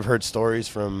comics too, I've heard stories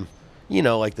from, you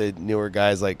know, like, the newer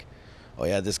guys, like, oh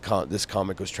yeah, this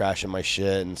comic was trashing my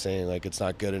shit and saying, like, it's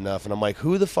not good enough, and I'm like,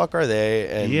 who the fuck are they?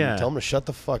 And tell them to shut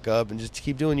the fuck up and just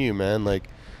keep doing you, man. Like,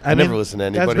 I never listen to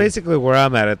anybody. That's basically where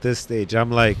I'm at this stage.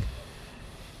 I'm like,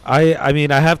 I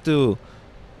mean, I have to.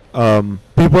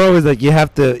 People are always like, you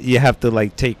have to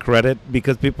like take credit,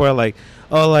 because people are like,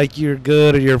 oh, like, you're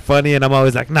good or you're funny, and I'm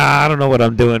always like, nah, I don't know what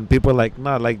I'm doing. People are like,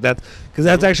 nah, like, that's because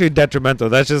that's actually detrimental.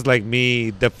 That's just like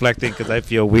me deflecting because I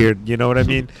feel weird. You know what I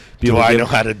mean? Do I know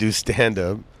how to do stand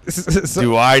up? So,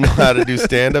 Do I know how to do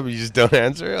stand up? You just don't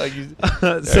answer. Like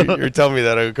so, you're telling me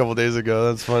that a couple days ago.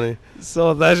 That's funny.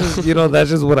 so that's just that's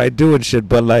just what I do and shit.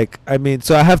 But like, I mean,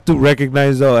 so I have to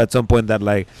recognize though at some point that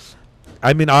like,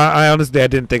 I mean, I honestly I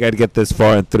didn't think I'd get this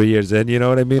far in 3 years in. You know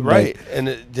what I mean? Right. Like,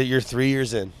 And you're 3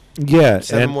 years in. yeah.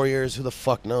 7 and more years. Who the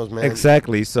fuck knows, man?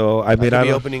 exactly. So I mean, I I could be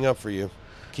don't. opening up for you.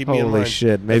 Keep me in Holy mind.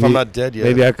 shit! Maybe if I'm not dead yet.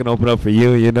 maybe I can open up for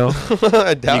you. You know,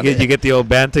 I doubt you it. get the old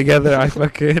band together. I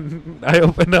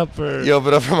open up for. You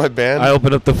open up for my band? I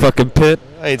open up the fucking pit.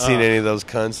 I ain't seen any of those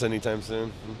cunts anytime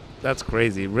soon. That's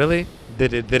crazy. Really?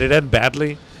 Did it end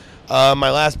badly?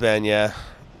 My last band, yeah.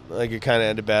 Like, it kind of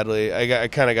ended badly. I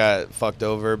kind of got fucked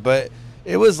over. But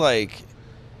it was like,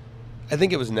 I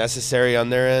think it was necessary on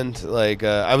their end. Like,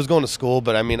 I was going to school,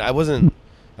 but I mean, I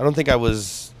don't think I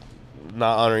was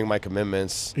not honoring my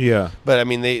commitments. Yeah. But I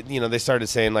mean, they started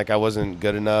saying like I wasn't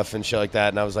good enough and shit like that,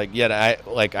 and I was like, yeah,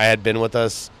 I had been with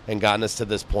us and gotten us to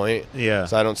this point. Yeah.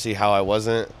 So I don't see how I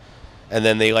wasn't. And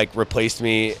then they like replaced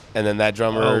me, and then that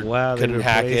drummer couldn't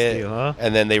hack it, you, huh?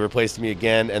 and then they replaced me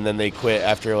again, and then they quit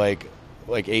after like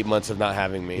 8 months of not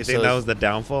having me. You think that was the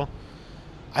downfall?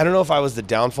 I don't know if I was the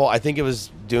downfall. I think it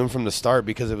was doomed from the start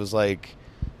because it was like,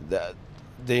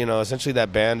 essentially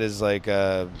that band is like.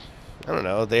 I don't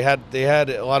know. They had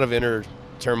a lot of inner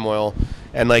turmoil,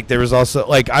 and like there was also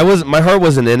like my heart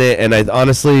wasn't in it, and I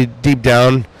honestly deep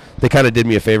down they kind of did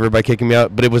me a favor by kicking me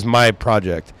out, but it was my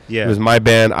project. Yeah, it was my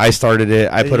band. I started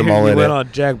it. I put them all in it. You went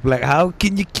on Jack Black. How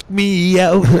can you kick me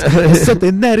out?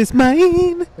 Something that is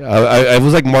mine. I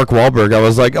was like Mark Wahlberg. I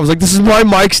was like, this is my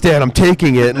mic stand. I'm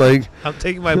taking it. Like I'm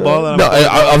taking my ball. And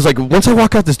I was like, once I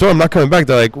walk out this door, I'm not coming back.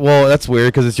 They're like, well, that's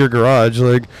weird because it's your garage.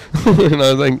 Like, and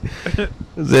I was like,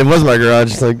 it was my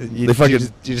garage. Like you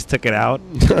just took it out.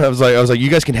 I was like, you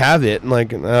guys can have it. And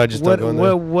like, I just don't go in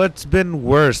there. What's been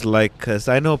worse? Like, cause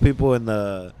I know people in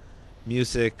the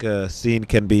music scene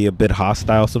can be a bit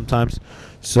hostile sometimes.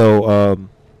 So,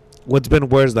 what's been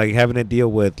worse, like having to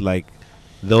deal with like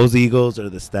those egos or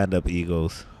the stand-up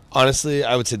egos? Honestly,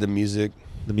 I would say the music.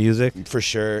 The music, for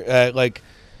sure. Like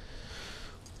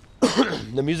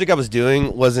the music I was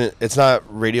doing it's not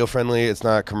radio friendly. It's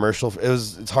not commercial.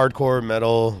 It's hardcore,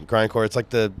 metal, grindcore. It's like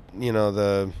the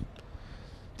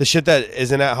shit that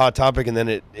isn't at Hot Topic, and then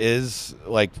it is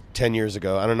like 10 years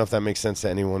ago. I don't know if that makes sense to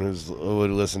anyone who would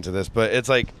listen to this, but it's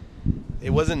like it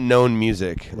wasn't known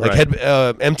music. Like right.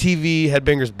 MTV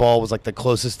Headbangers Ball was like the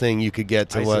closest thing you could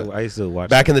get to I used to watch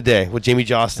back in the day with Jamie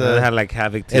Josta. And it had like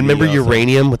Havoc TV. And remember also.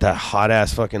 Uranium with that hot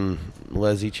ass fucking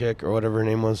Leslie chick or whatever her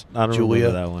name was? I don't Julia.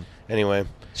 remember that one. Anyway,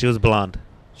 she was blonde.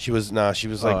 She was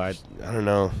like I don't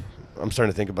know. I'm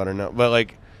starting to think about her now, but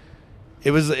like. It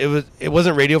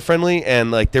wasn't radio friendly, and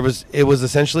like it was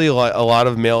essentially a lot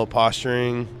of male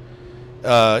posturing.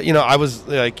 I was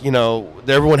like,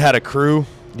 everyone had a crew.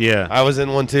 Yeah, I was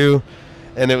in one too,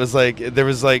 and it was like there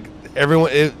was like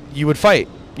everyone. You would fight.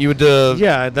 You would.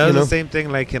 Yeah, that was the same thing.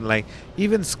 Like in like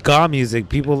even ska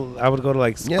music, I would go to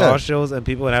like ska shows, and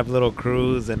people would have little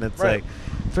crews, and it's like,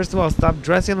 first of all, stop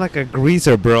dressing like a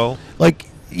greaser, bro. Like,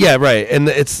 yeah, right, and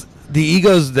it's the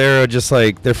egos. There are just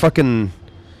like they're fucking.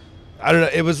 I don't know.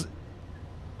 It was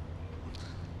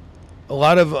a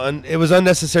lot of it was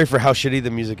unnecessary for how shitty the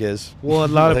music is. Well, a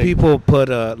lot of people put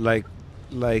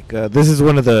this is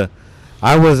one of the.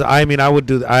 I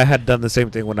had done the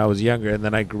same thing when I was younger, and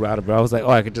then I grew out of it. I was like,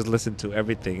 I could just listen to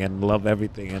everything and love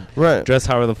everything and dress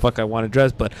however the fuck I want to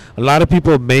dress. But a lot of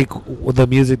people make the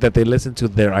music that they listen to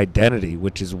their identity,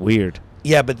 which is weird.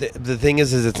 Yeah, but the thing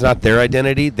is it's not their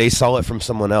identity. They saw it from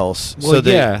someone else. Well,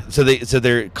 so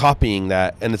they're copying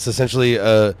that, and it's essentially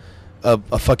a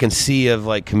fucking sea of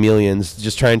like chameleons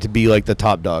just trying to be like the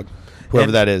top dog,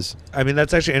 whoever that is. I mean,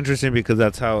 that's actually interesting because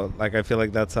that's how I feel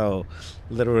like that's how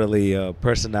literally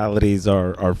personalities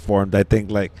are formed. I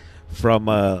think like from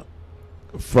a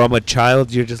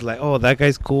child, you're just like, oh, that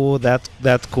guy's cool. That's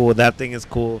cool. That thing is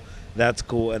cool. That's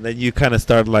cool. And then you kind of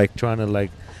start like trying to like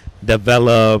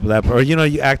develop that, or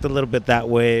you act a little bit that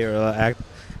way, or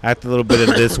act a little bit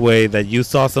in this way that you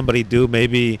saw somebody do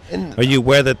maybe, or you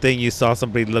wear the thing you saw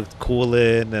somebody looked cool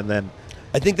in, and then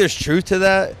I think there's truth to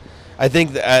that. I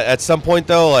think that at some point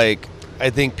though, like I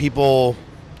think people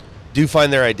do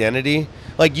find their identity.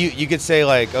 Like you could say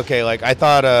like, okay, like I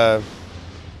thought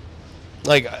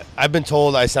like I've been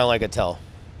told I sound like Attell.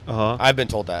 I've been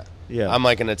told that. Yeah, I'm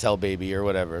like an Attell baby or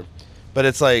whatever, but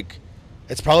it's like.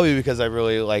 It's probably because I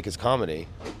really like his comedy.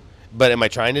 But am I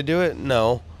trying to do it?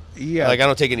 No. Yeah. Like, I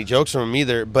don't take any jokes from him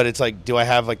either. But it's like, do I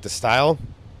have, like, the style?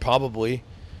 Probably.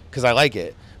 Because I like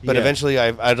it. But eventually,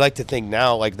 I'd like to think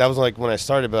now, like, that was, like, when I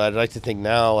started. But I'd like to think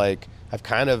now, like, I've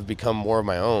kind of become more of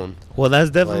my own. Well, that's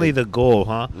definitely Like, the goal,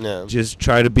 huh? Yeah. Just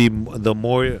try to be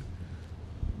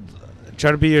try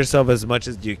to be yourself as much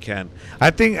as you can. I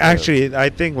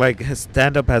think like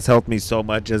stand up has helped me so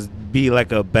much as be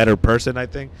like a better person. I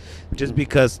think just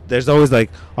because there's always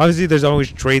like obviously there's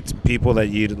always traits in people that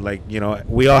you like, you know,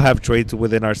 we all have traits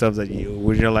within ourselves that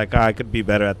when you're like, I could be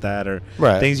better at that, or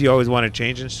Right. things you always want to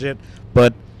change and shit.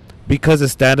 But because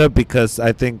of stand up, because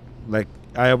I think like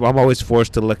I'm always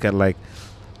forced to look at like,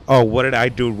 oh, what did I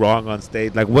do wrong on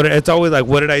stage? Like, it's always like,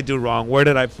 what did I do wrong? Where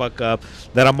did I fuck up?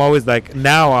 That I'm always like,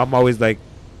 now I'm always like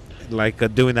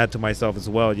doing that to myself as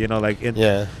well. You know, like,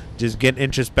 Yeah. just getting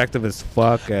introspective as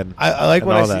fuck. And I like and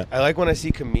when all I see that. I like when I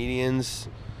see comedians,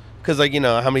 because like, you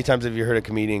know, how many times have you heard a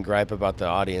comedian gripe about the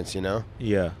audience? You know,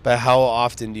 Yeah. but how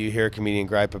often do you hear a comedian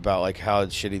gripe about like how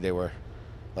shitty they were?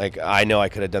 Like, I know I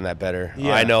could have done that better.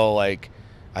 Yeah. I know, like,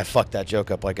 I fucked that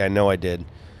joke up. Like, I know I did.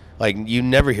 Like, you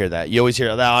never hear that. You always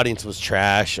hear that audience was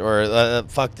trash, or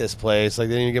fuck this place. Like,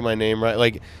 they didn't even get my name right.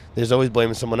 Like, there's always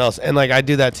blaming someone else. And like, I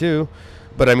do that too.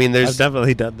 But I mean, I've there's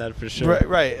definitely done that for sure.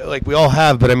 right. Like, we all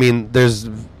have. But I mean, there's,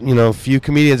 you know, few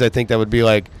comedians I think that would be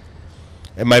like,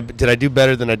 did I do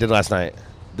better than I did last night?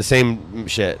 The same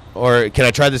shit, or can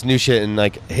I try this new shit and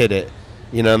like hit it?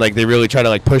 You know, and like they really try to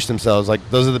like push themselves. Like,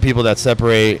 those are the people that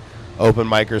separate open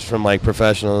micers from like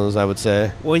professionals, I would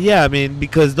say. Well, yeah, I mean,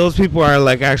 because those people are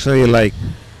like actually like,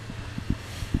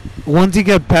 once you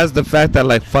get past the fact that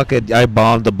like, fuck it, I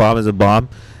bombed, the bomb is a bomb,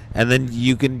 and then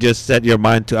you can just set your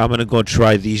mind to, I'm gonna go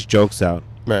try these jokes out.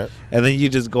 Right. And then you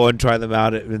just go and try them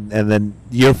out, and then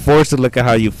you're forced to look at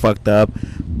how you fucked up.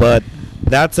 But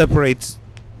that separates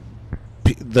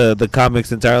the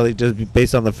comics entirely, just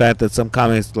based on the fact that some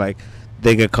comics, like,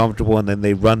 they get comfortable and then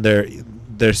they run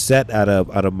their set at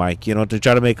a mic, you know, to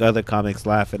try to make other comics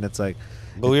laugh. And it's like,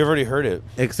 But we've already heard it.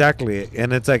 exactly.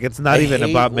 And it's like, it's not I even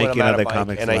hate about when I'm making at a other mic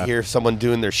comics and laugh. I hear someone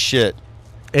doing their shit.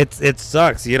 It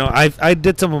sucks, you know. I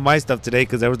did some of my stuff today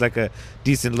because there was like a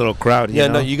decent little crowd. Yeah, you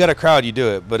know? no, you got a crowd, you do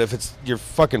it. But if it's your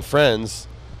fucking friends,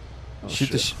 shoot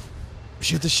shit.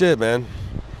 shoot the shit, man.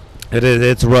 It is.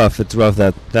 It's rough. It's rough.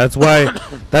 That's why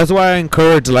I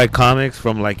encourage like comics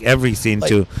from like every scene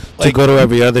to like- go to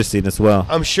every other scene as well.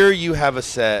 I'm sure you have a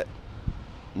set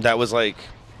that was like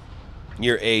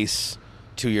your ace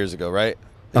 2 years ago, right?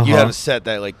 Like, you Uh-huh. had a set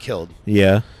that like killed,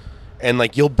 Yeah. and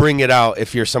like you'll bring it out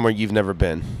if you're somewhere you've never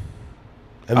been.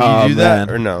 Have Oh, you do that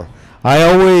man. or no?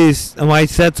 My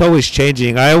set's always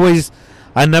changing.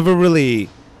 I never really,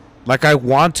 like, I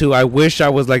wish I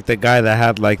was like the guy that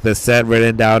had like the set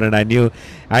written down and I knew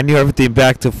everything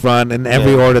back to front in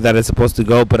every Yeah. order that it's supposed to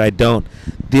go, but I don't.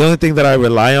 The only thing that I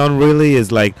rely on really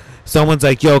is like, someone's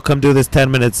like, yo, come do this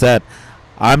 10-minute set.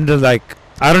 I'm just like,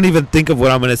 I don't even think of what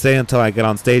I'm going to say until I get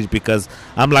on stage, because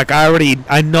I'm like,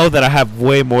 I know that I have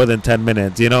way more than 10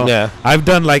 minutes, you know? Yeah. I've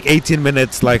done like 18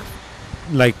 minutes, like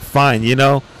fine, you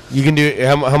know? You can do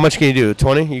how much can you do?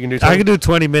 20? You can do 20? I can do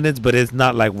 20 minutes, but it's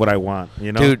not like what I want,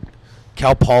 you know? Dude,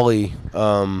 Cal Poly,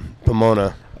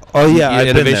 Pomona. Oh yeah,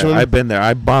 Innovation? I've been there.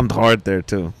 I bombed hard there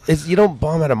too. You don't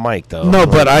bomb at a mic though. No,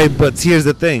 Like, but here's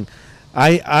the thing.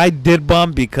 I did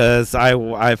bomb because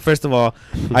I first of all,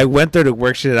 I went there to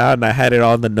work shit out, and I had it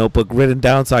all in the notebook written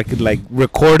down so I could like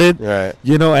record it, Right.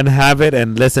 you know, and have it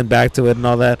and listen back to it and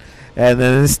all that. And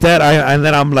then instead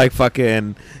I'm like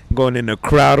fucking going into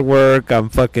crowd work. I'm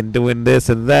fucking doing this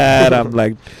and that.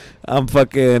 I'm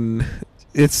fucking.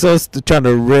 It's so trying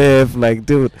to riff, like,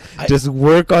 dude, just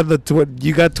work on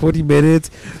you got 20 minutes,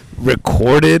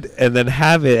 record it, and then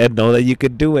have it and know that you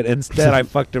can do it. Instead, I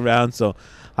fucked around, so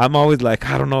I'm always like,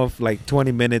 I don't know if like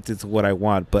 20 minutes is what I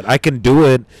want, but I can do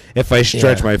it if I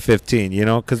stretch Yeah. my 15, you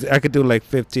know, because I could do like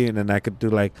 15 and I could do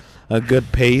like a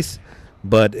good pace.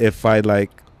 But if I like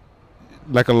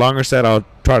a longer set, I'll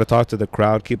try to talk to the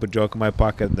crowd, keep a joke in my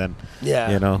pocket, and then,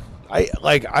 Yeah. you know.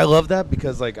 I love that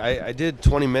because like I did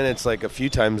 20 minutes like a few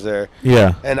times there,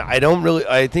 Yeah. and I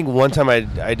think one time I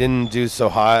didn't do so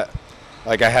hot.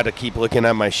 Like, I had to keep looking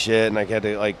at my shit, and I had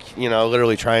to, like, you know,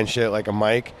 literally try and shit like a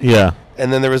mic. Yeah.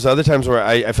 And then there was other times where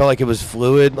I felt like it was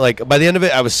fluid. Like, by the end of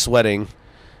it, I was sweating,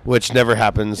 which never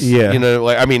happens. Yeah. You know,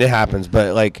 like, I mean, it happens,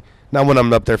 but, like, not when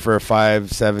I'm up there for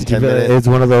 5, 7, 10 minutes. It's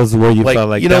one of those where you Like, felt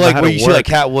like, you know, damn, I like had where to you see work. like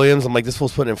Cat Williams. I'm like, this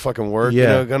fool's putting in fucking work.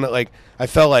 Yeah. You know, I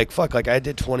felt like, fuck, like I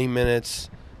did 20 minutes,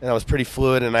 and I was pretty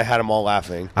fluid, and I had them all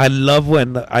laughing. I love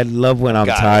when I'm Got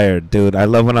it. tired, dude. I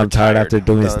love when I'm tired tired. after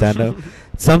doing Done. stand up.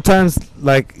 Sometimes,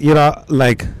 like, you know,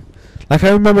 like I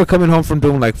remember coming home from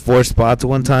doing like 4 spots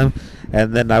one time,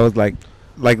 and then I was like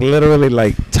literally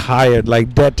like tired,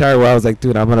 like dead tired, where I was like,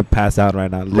 dude, I'm gonna pass out right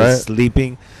now. Right. Just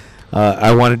sleeping.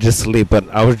 I wanted to just sleep, but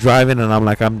I was driving and I'm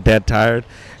like, I'm dead tired.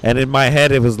 And in my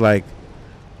head, it was like,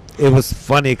 it was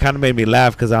funny. It kind of made me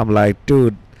laugh because I'm like,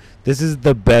 dude, this is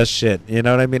the best shit. You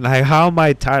know what I mean? Like, how am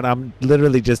I tired? I'm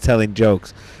literally just telling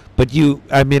jokes. But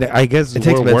I mean, I guess It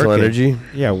takes we're mental working. energy.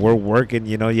 Yeah, we're working.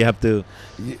 You know, you have to.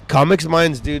 Comics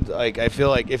minds, dude. Like, I feel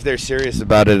like if they're serious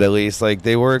about it, at least, like,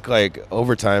 they work like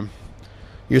overtime.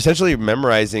 You're essentially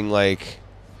memorizing, like.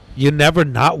 You never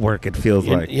not work. It feels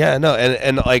like. Yeah, no,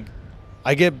 and like,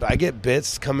 I get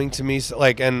bits coming to me, so,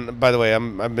 like, and by the way,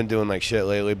 I've been doing like shit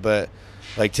lately, but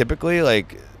like typically,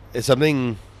 like, if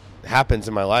something happens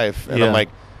in my life, and I'm like,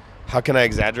 how can I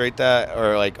exaggerate that,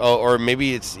 or like, or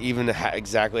maybe it's even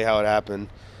exactly how it happened,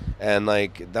 and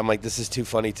like, I'm like, this is too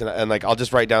funny to, and like, I'll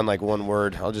just write down like one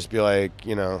word. I'll just be like,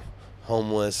 you know,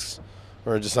 homeless,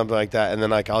 or just something like that, and then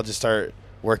like I'll just start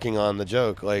working on the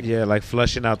joke, like, Yeah, like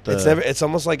flushing out the. it's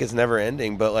almost like it's never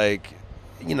ending, but like,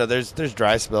 you know, there's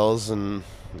dry spells, and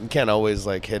you can't always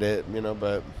like hit it, you know,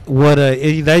 but What that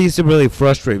used to really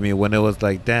frustrate me when it was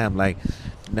like, damn, like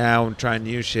now I'm trying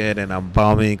new shit and I'm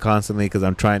bombing constantly because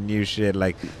I'm trying new shit.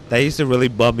 Like that used to really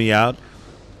bum me out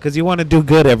because you want to do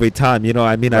good every time. You know,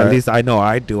 I mean, Right. at least I know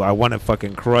I do. I want to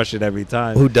fucking crush it every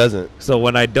time. who doesn't? So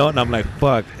when I don't, I'm like,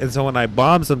 fuck. And so when I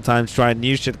bomb sometimes, trying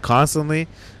new shit constantly,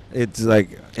 it's like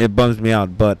it bums me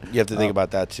out. But You have to think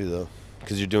about that too, though,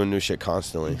 because you're doing new shit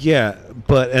constantly. yeah,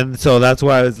 and so that's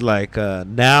why I was like,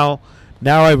 now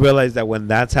I realize that when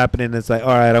that's happening, it's like, all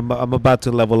right, I'm about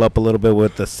to level up a little bit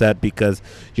with the set because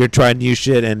you're trying new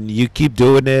shit and you keep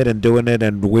doing it and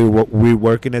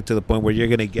reworking it to the point where you're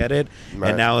gonna get it, Right.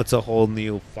 and now it's a whole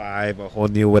new a whole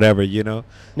new whatever, you know.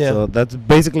 Yeah. So that's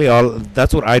basically all.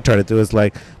 That's what I try to do. Is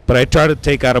like, but I try to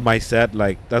take out of my set,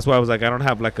 like that's why I was like, I don't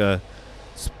have like a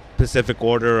specific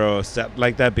order or a set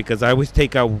like that because I always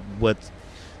take out what's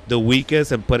the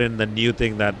weakest and put in the new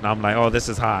thing that I'm like, oh, this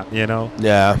is hot, you know.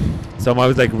 Yeah, So I'm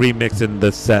always like remixing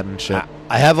the set and shit.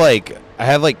 I have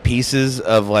like pieces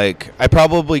of like I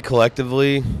probably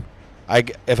collectively,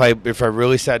 if I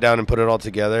really sat down and put it all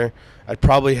together, I'd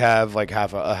probably have like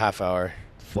a half hour,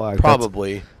 Fuck,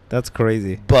 probably. that's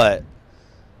crazy. But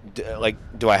like,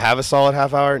 do I have a solid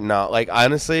half hour? No. Like,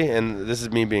 honestly, and this is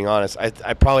me being honest, I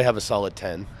probably have a solid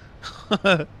 10.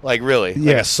 Like, really, like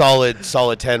Yeah. a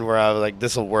solid 10 where I was like,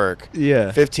 this will work.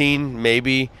 Yeah. 15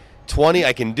 maybe, 20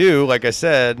 I can do, like I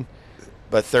said,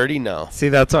 but 30 no. See,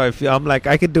 that's how I feel. I'm like,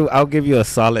 I'll give you a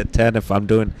solid 10 if I'm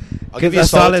doing. I'll give Because you a a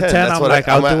solid solid 10, 10. That's I'm what like,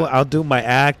 I'm I'll do my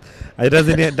act. It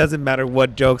doesn't matter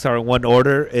what jokes are in one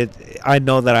order. I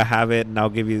know that I have it, and I'll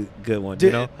give you a good one. Dude,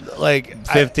 you know, like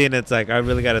 15, it's like I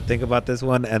really got to think about this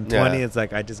one, and 20, Yeah. it's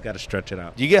like I just got to stretch it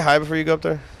out. do you get high before you go up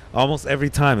there? Almost every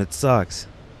time, it sucks.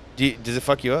 Does it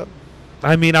fuck you up?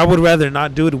 I mean, I would rather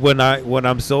not do it when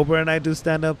I'm sober and I do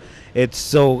stand up.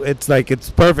 It's like it's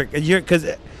perfect. And because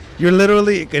you're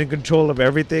literally in control of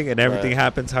everything, and everything Right.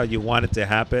 happens how you want it to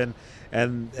happen,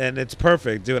 and it's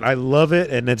perfect, dude. I love it,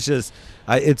 and it's just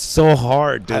it's so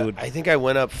hard, dude. I think I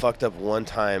went up fucked up one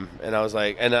time, and I was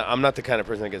like, and I'm not the kind of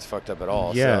person that gets fucked up at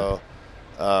all. Yeah.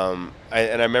 So,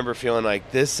 I remember feeling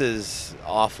like this is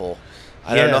awful.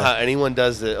 I don't know Yeah. how anyone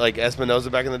does it. Like Espinosa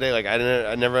back in the day, like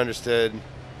I never understood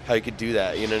how you could do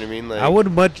that. You know what I mean? Like I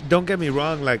would much. Don't get me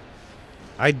wrong, like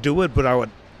I do it, but I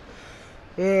would.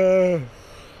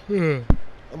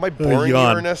 Am I boring you,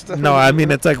 yawn. Ernesto? No, I mean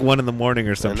it's like 1 in the morning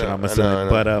or I something. know, I'm I know, assuming, I know.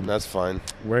 but That's fine.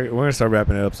 we're gonna start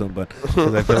wrapping it up soon. But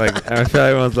 'cause I feel like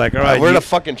everyone's like, all right, We're at you- a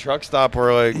fucking truck stop.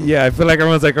 We're like, yeah, I feel like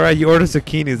everyone's like, all right, you order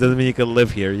zucchinis doesn't mean you can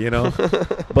live here, you know.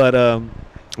 But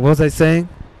what was I saying?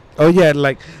 Oh yeah,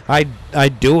 like I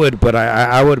do it, but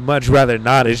I would much rather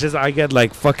not. It's just I get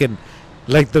like fucking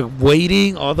like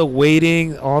all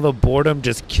the boredom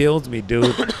just kills me,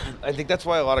 dude. I think that's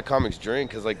why a lot of comics drink,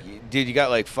 because like, dude, you got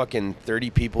like fucking 30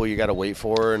 people you got to wait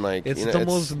for, and like, It's you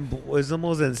know, it's the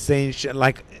most insane shit.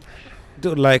 Like,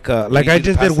 dude, like I need to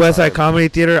just pass did the West Side time. Comedy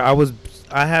Theater.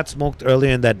 I had smoked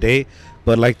earlier in that day,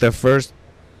 but like the first,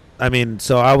 I mean,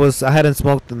 so I hadn't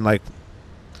smoked in like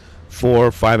 4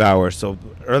 or 5 hours. So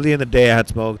early in the day I had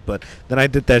smoked, but then I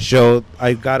did that show.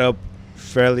 I got up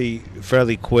fairly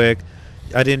quick.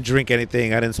 I didn't drink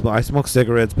anything. I didn't smoke. I smoked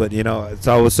cigarettes, but you know,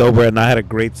 so I was sober and I had a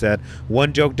great set.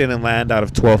 One joke didn't land out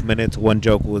of 12 minutes. One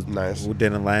joke was Nice.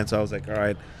 didn't land. So I was like, all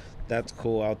right, that's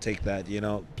cool. I'll take that. You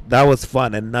know, that was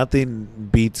fun, and nothing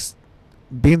beats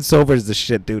being sober is the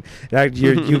shit, dude. Like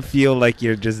you feel like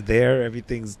you're just there.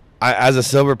 Everything's as a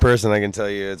sober person, I can tell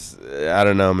you, it's I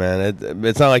don't know, man.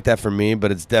 It's not like that for me,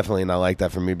 but it's definitely not like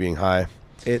that for me being high.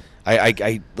 it.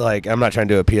 I like, I'm not trying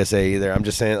to do a PSA either. I'm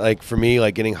just saying, like, for me,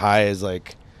 like, getting high is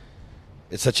like,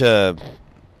 it's such a,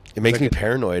 it makes me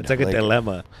paranoid. It's like a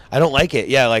dilemma. I don't like it.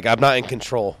 Yeah, like, I'm not in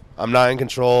control.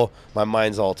 My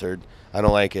mind's altered. I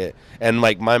don't like it. And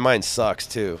like, my mind sucks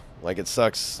too. Like it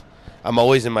sucks. I'm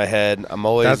always in my head. I'm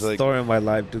always That's like the story of my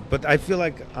life, dude. But I feel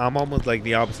like I'm almost like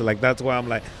the opposite. Like that's why I'm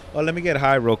like, oh, let me get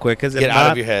high real quick, cause get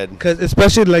out of your head. Because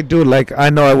especially like, dude, like I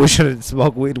know we shouldn't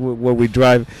smoke weed when we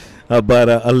drive, but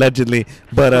allegedly,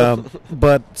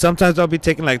 but sometimes I'll be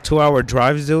taking like 2-hour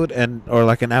drives, dude, or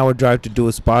like an hour drive to do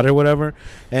a spot or whatever,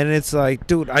 and it's like,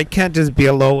 dude, I can't just be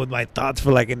alone with my thoughts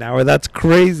for like an hour. That's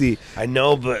crazy. I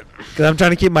know, but Because I'm trying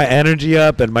to keep my energy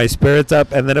up and my spirits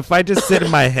up, and then if I just sit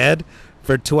in my head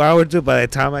for 2 hours, dude, by the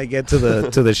time I get to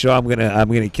the show, I'm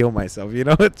gonna kill myself. You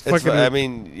know, it's fucking. I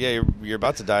mean, yeah, you're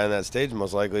about to die on that stage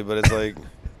most likely, but it's like,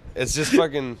 it's just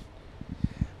fucking.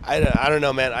 I don't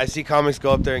know, man. I see comics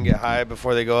go up there and get high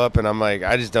before they go up, and I'm like,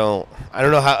 I don't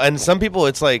know how. And some people,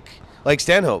 it's like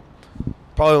Stanhope,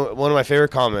 probably one of my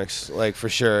favorite comics, like for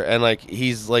sure. And like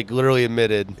he's like literally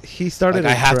admitted he started.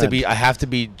 Like, I have to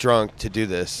be drunk to do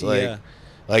this. Like, Yeah.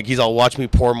 like he's all watch me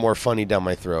pour more funny down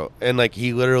my throat, and like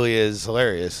he literally is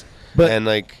hilarious. But and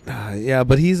like yeah,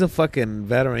 but he's a fucking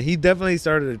veteran. He definitely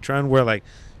started a trend where like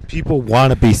people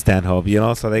want to be Stanhope, you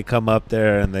know, so they come up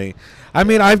there and they. I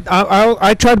mean, I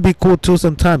try to be cool too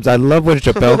sometimes. I love when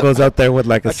Chappelle goes out there with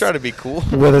like I try to be cool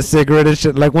with a cigarette and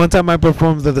shit. Like one time I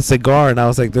performed with a cigar and I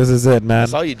was like, "This is it, man. I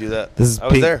saw you do that. This is I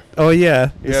was peak." there. Oh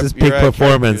yeah, this is peak You're at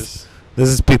performance. This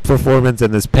is peak performance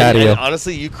in this patio. And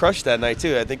honestly, you crushed that night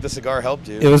too. I think the cigar helped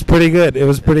you. It was pretty good. It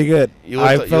was pretty good. You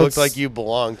looked like you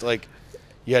belonged. Like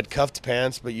you had cuffed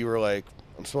pants, but you were like,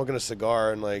 I'm smoking a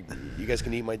cigar, and like you guys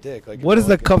can eat my dick. Like what is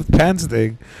the cuffed pants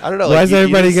thing? I don't know. Why Like, is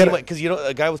everybody getting? Because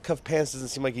a guy with cuffed pants doesn't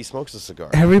seem like he smokes a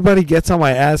cigar. Everybody gets on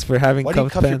my ass for having Why do you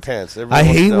cuffed cuff your pants. pants? Everyone I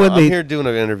wants to hate know. when I'm they. here doing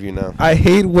an interview now. I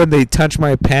hate when they touch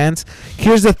my pants.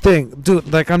 Here's the thing,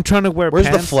 dude. Like I'm trying to wear. Where's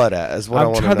pants. the flood at? Is what I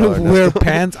I'm want trying to know. to wear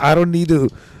pants. I don't need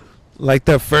to. Like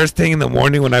the first thing in the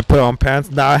morning when I put on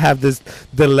pants, now I have this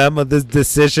dilemma, this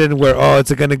decision where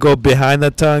it's gonna go behind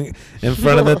the tongue, in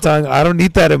front of the tongue. I don't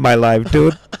need that in my life,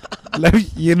 dude.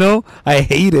 Like, you know, I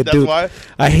hate it, That's dude. why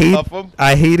I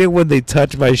hate it when they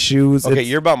touch my shoes. Okay,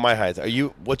 you're about my height. Are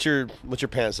you? What's your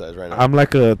pant size right now? I'm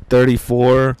like a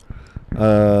 34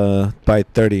 by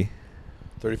 30.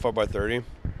 34 by 30.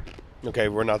 Okay,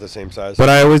 we're not the same size. But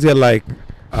I always get like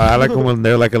I like them when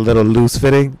they're like a little loose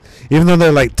fitting, even though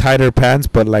they're like tighter pants,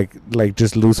 but like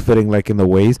just loose fitting like in the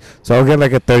waist. So I'll get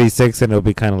like a 36 and it'll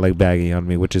be kind of like baggy on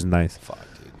me, which is nice. Fuck,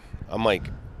 dude.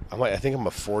 I think I'm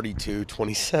a 42,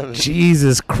 27.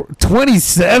 Jesus,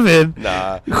 27?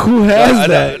 Nah. Who has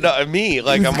that? No, me.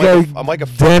 Like This I'm like a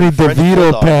Danny fucking French DeVito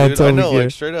bulldog, pants dude. I over know, here.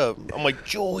 like straight up. I'm like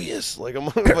Julius. Like I'm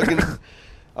fucking.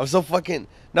 I'm so fucking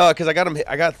no, because I got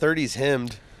 30s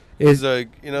hemmed. Is you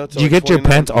know? do you get your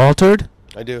pants altered?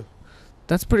 I do.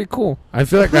 That's pretty cool. I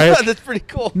feel like That's pretty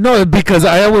cool. No, because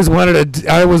I always wanted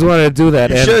to do that.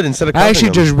 You and should instead of. I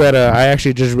actually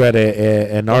just read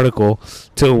an article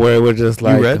too where it was just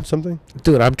like, you read something?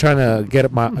 dude, I'm trying to get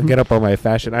up on my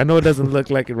fashion. I know it doesn't look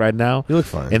like it right now. You look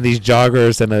fine. In these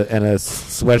joggers and a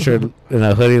sweatshirt and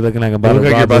a hoodie, looking like I'm You look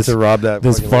like you're about to rob that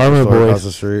this fucking farmer liquor store boy. across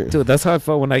the street. Dude, that's how I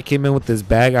felt when I came in with this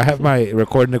bag. I have my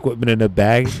recording equipment in a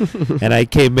bag, and I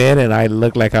came in and I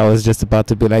looked like I was just about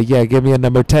to be like, yeah, give me a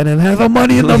number 10 and have the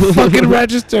money in the fucking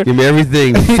register. Give me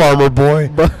everything, farmer boy.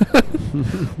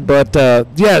 But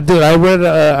yeah, dude, I read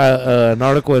an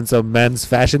article in some men's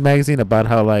fashion magazine about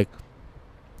how like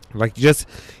just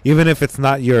even if it's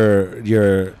not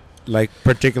your like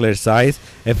particular size,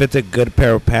 if it's a good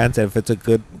pair of pants, if it's a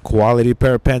good quality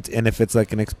pair of pants, and if it's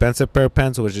like an expensive pair of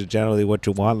pants, which is generally what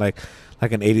you want, like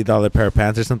an $80 pair of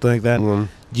pants or something like that,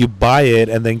 you buy it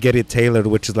and then get it tailored,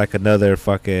 which is like another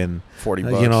fucking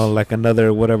 $40. you know, like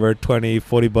another whatever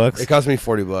 $20-$40. It cost me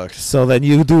 $40. So then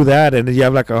you do that, and then you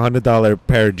have like $100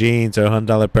 pair of jeans or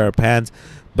 $100 pair of pants.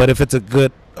 But if it's a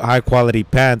good high quality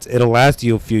pants, it'll last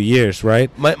you a few years, right?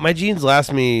 My jeans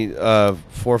last me 4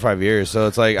 or 5 years, so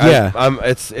it's like Yeah.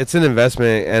 it's an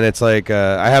investment, and it's like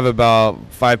I have about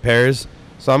 5 pairs,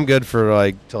 so I'm good for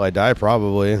like till I die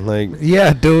probably. Like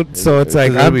Yeah, dude. So it's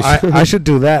like I should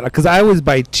do that because I always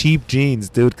buy cheap jeans,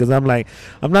 dude. Because I'm like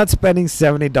I'm not spending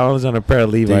 $70 on a pair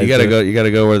of Levi's. dude, you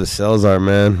gotta go where the sales are,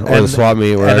 man, or And- the swap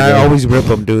meet. Where And I go. always rip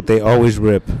them, dude. They always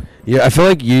rip. Yeah, I feel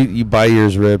like you buy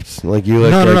yours ripped, like you like.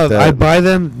 No. that. I buy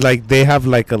them like they have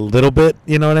like a little bit.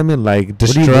 You know what I mean? Like Where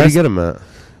distressed. do you get them at?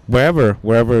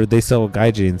 Wherever they sell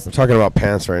guy jeans. I'm talking about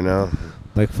pants right now.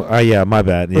 Like yeah, my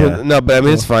bad. Yeah. No, but I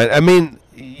mean it's fine. I mean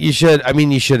you should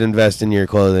invest in your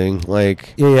clothing.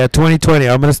 Like Yeah, 2020.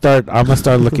 I'm gonna start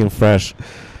looking fresh.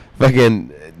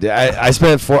 fucking Yeah, I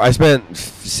spent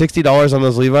 $60 on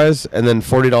those Levi's and then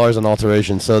 $40 on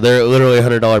alterations. So they're literally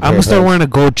 $100. I'm gonna start wearing a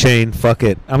gold chain. Fuck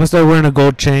it. I'm gonna start wearing a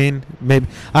gold chain. Maybe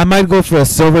I might go for a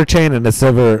silver chain and a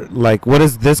silver, like, what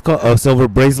is this called? A silver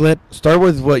bracelet. Start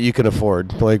with what you can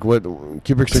afford, like what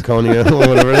cubic zirconia or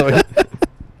whatever. Like.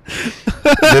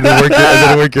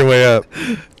 then work your way up.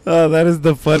 Oh, that is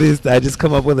the funniest. I just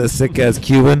come up with a sick ass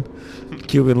Cuban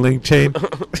link chain.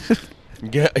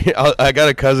 Yeah, I got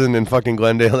a cousin in fucking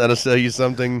Glendale that'll sell you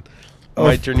something.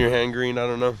 Might turn your hand green. I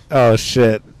don't know. Oh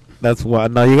shit, that's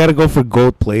wild. No, you gotta go for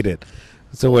gold plated.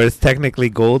 So where it's technically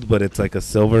gold, but it's like a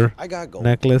silver. I got gold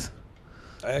necklace.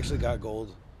 I actually got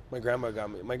gold. My grandma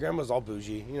got me. My grandma's all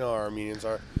bougie. You know how Armenians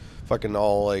are, fucking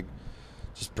all like,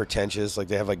 just pretentious. Like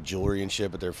they have like jewelry and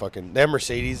shit, but they have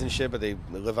Mercedes and shit, but they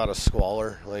live out of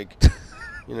squalor. Like,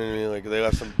 you know what I mean? Like they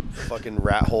left some fucking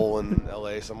rat hole in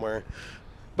L.A. somewhere.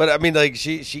 But I mean, like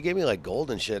she gave me like gold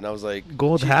and shit, and I was like,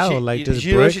 gold how? Like just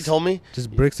you know what she told me?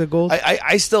 Just bricks of gold.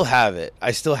 I still have it.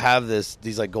 I still have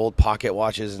these like gold pocket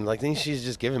watches and like things she's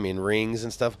just giving me, and rings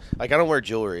and stuff. Like I don't wear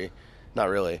jewelry, not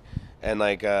really, and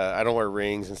like I don't wear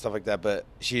rings and stuff like that. But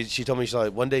she told me, she's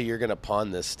like, one day you're gonna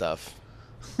pawn this stuff,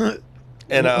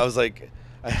 and I was like,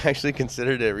 I actually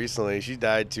considered it recently. She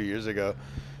died 2 years ago,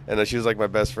 and she was like my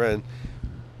best friend.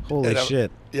 Holy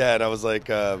shit! Yeah, and I was like.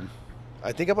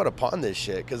 I think I'm gonna pawn this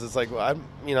shit because it's like, well, I'm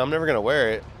never gonna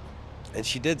wear it, and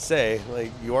she did say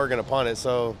like you are gonna pawn it,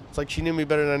 so it's like she knew me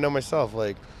better than I know myself.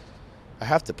 Like I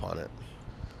have to pawn it.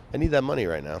 I need that money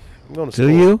right now. I'm going to school.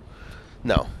 Do you?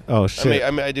 No. Oh shit. I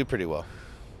mean, I do pretty well.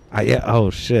 Yeah. Oh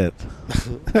shit.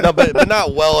 No, but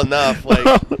not well enough. Like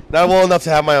not well enough to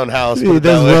have my own house. He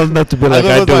does well enough to be like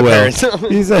I do well.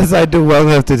 He says I do well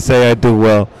enough to say I do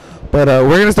well. But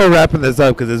we're going to start wrapping this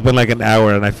up because it's been like an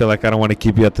hour, and I feel like I don't want to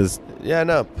keep you at this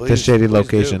shady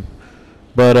location. Do.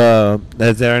 But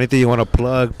is there anything you want to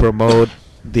plug, promote,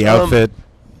 the outfit?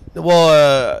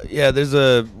 Well, yeah,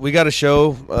 we got a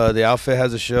show. The outfit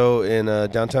has a show in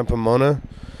downtown Pomona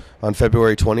on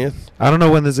February 20th. I don't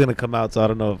know when this is going to come out, so I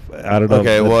don't know.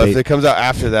 Okay, well, if it comes out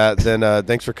after that, then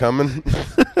thanks for coming.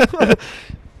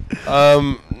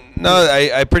 No,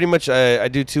 I pretty much I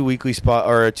do 2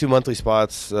 monthly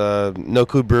spots. No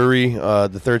Clue Brewery,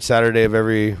 the third Saturday of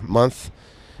every month,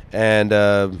 and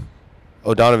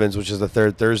O'Donovan's, which is the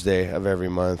third Thursday of every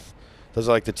month. Those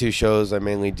are like the 2 shows I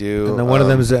mainly do. And then one of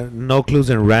them is No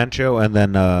Clues in Rancho, and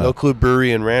then No Clue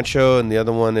Brewery in Rancho, and the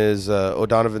other one is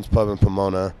O'Donovan's Pub in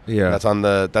Pomona. Yeah, that's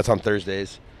on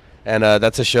Thursdays, and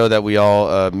that's a show that we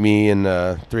all, me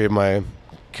and 3 of my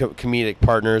comedic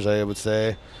partners, I would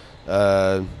say.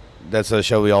 That's a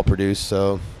show we all produce,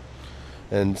 and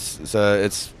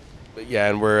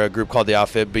we're a group called The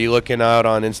Outfit. Be looking out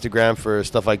on Instagram for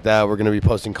stuff like that. We're going to be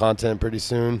posting content pretty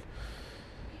soon.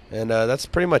 And that's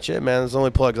pretty much it, man. That's the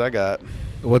only plugs I got.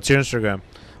 What's your Instagram?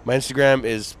 My Instagram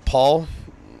is Paul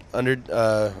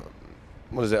underdash?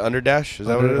 Is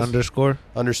that what it is?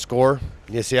 Underscore.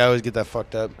 Yeah, see, I always get that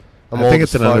fucked up. I think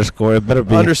it's an underscore. It better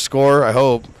be underscore. I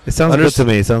hope it sounds good to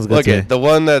me. It sounds good to me. The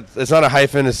one that it's not a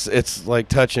hyphen. It's like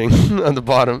touching on the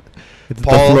bottom. It's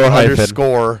Paul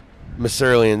underscore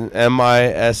Missirlian.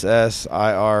 MISSIRLIAN.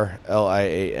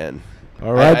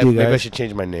 All right, you guys. Maybe I should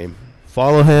change my name.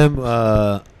 Follow him.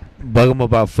 Bug him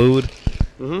about food.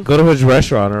 Mm-hmm. Go to his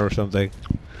restaurant or something.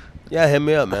 Yeah, hit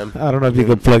me up, man. I don't know if you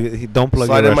could plug it. Don't plug.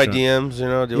 Slide in my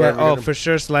DMs. For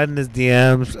sure. Slide in his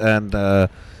DMs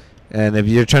and if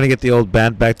you're trying to get the old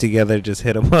band back together, just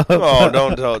hit them up. Oh,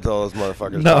 don't tell those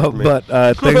motherfuckers. No, but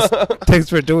thanks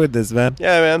for doing this, man.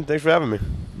 Yeah, man. Thanks for having me.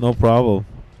 No problem.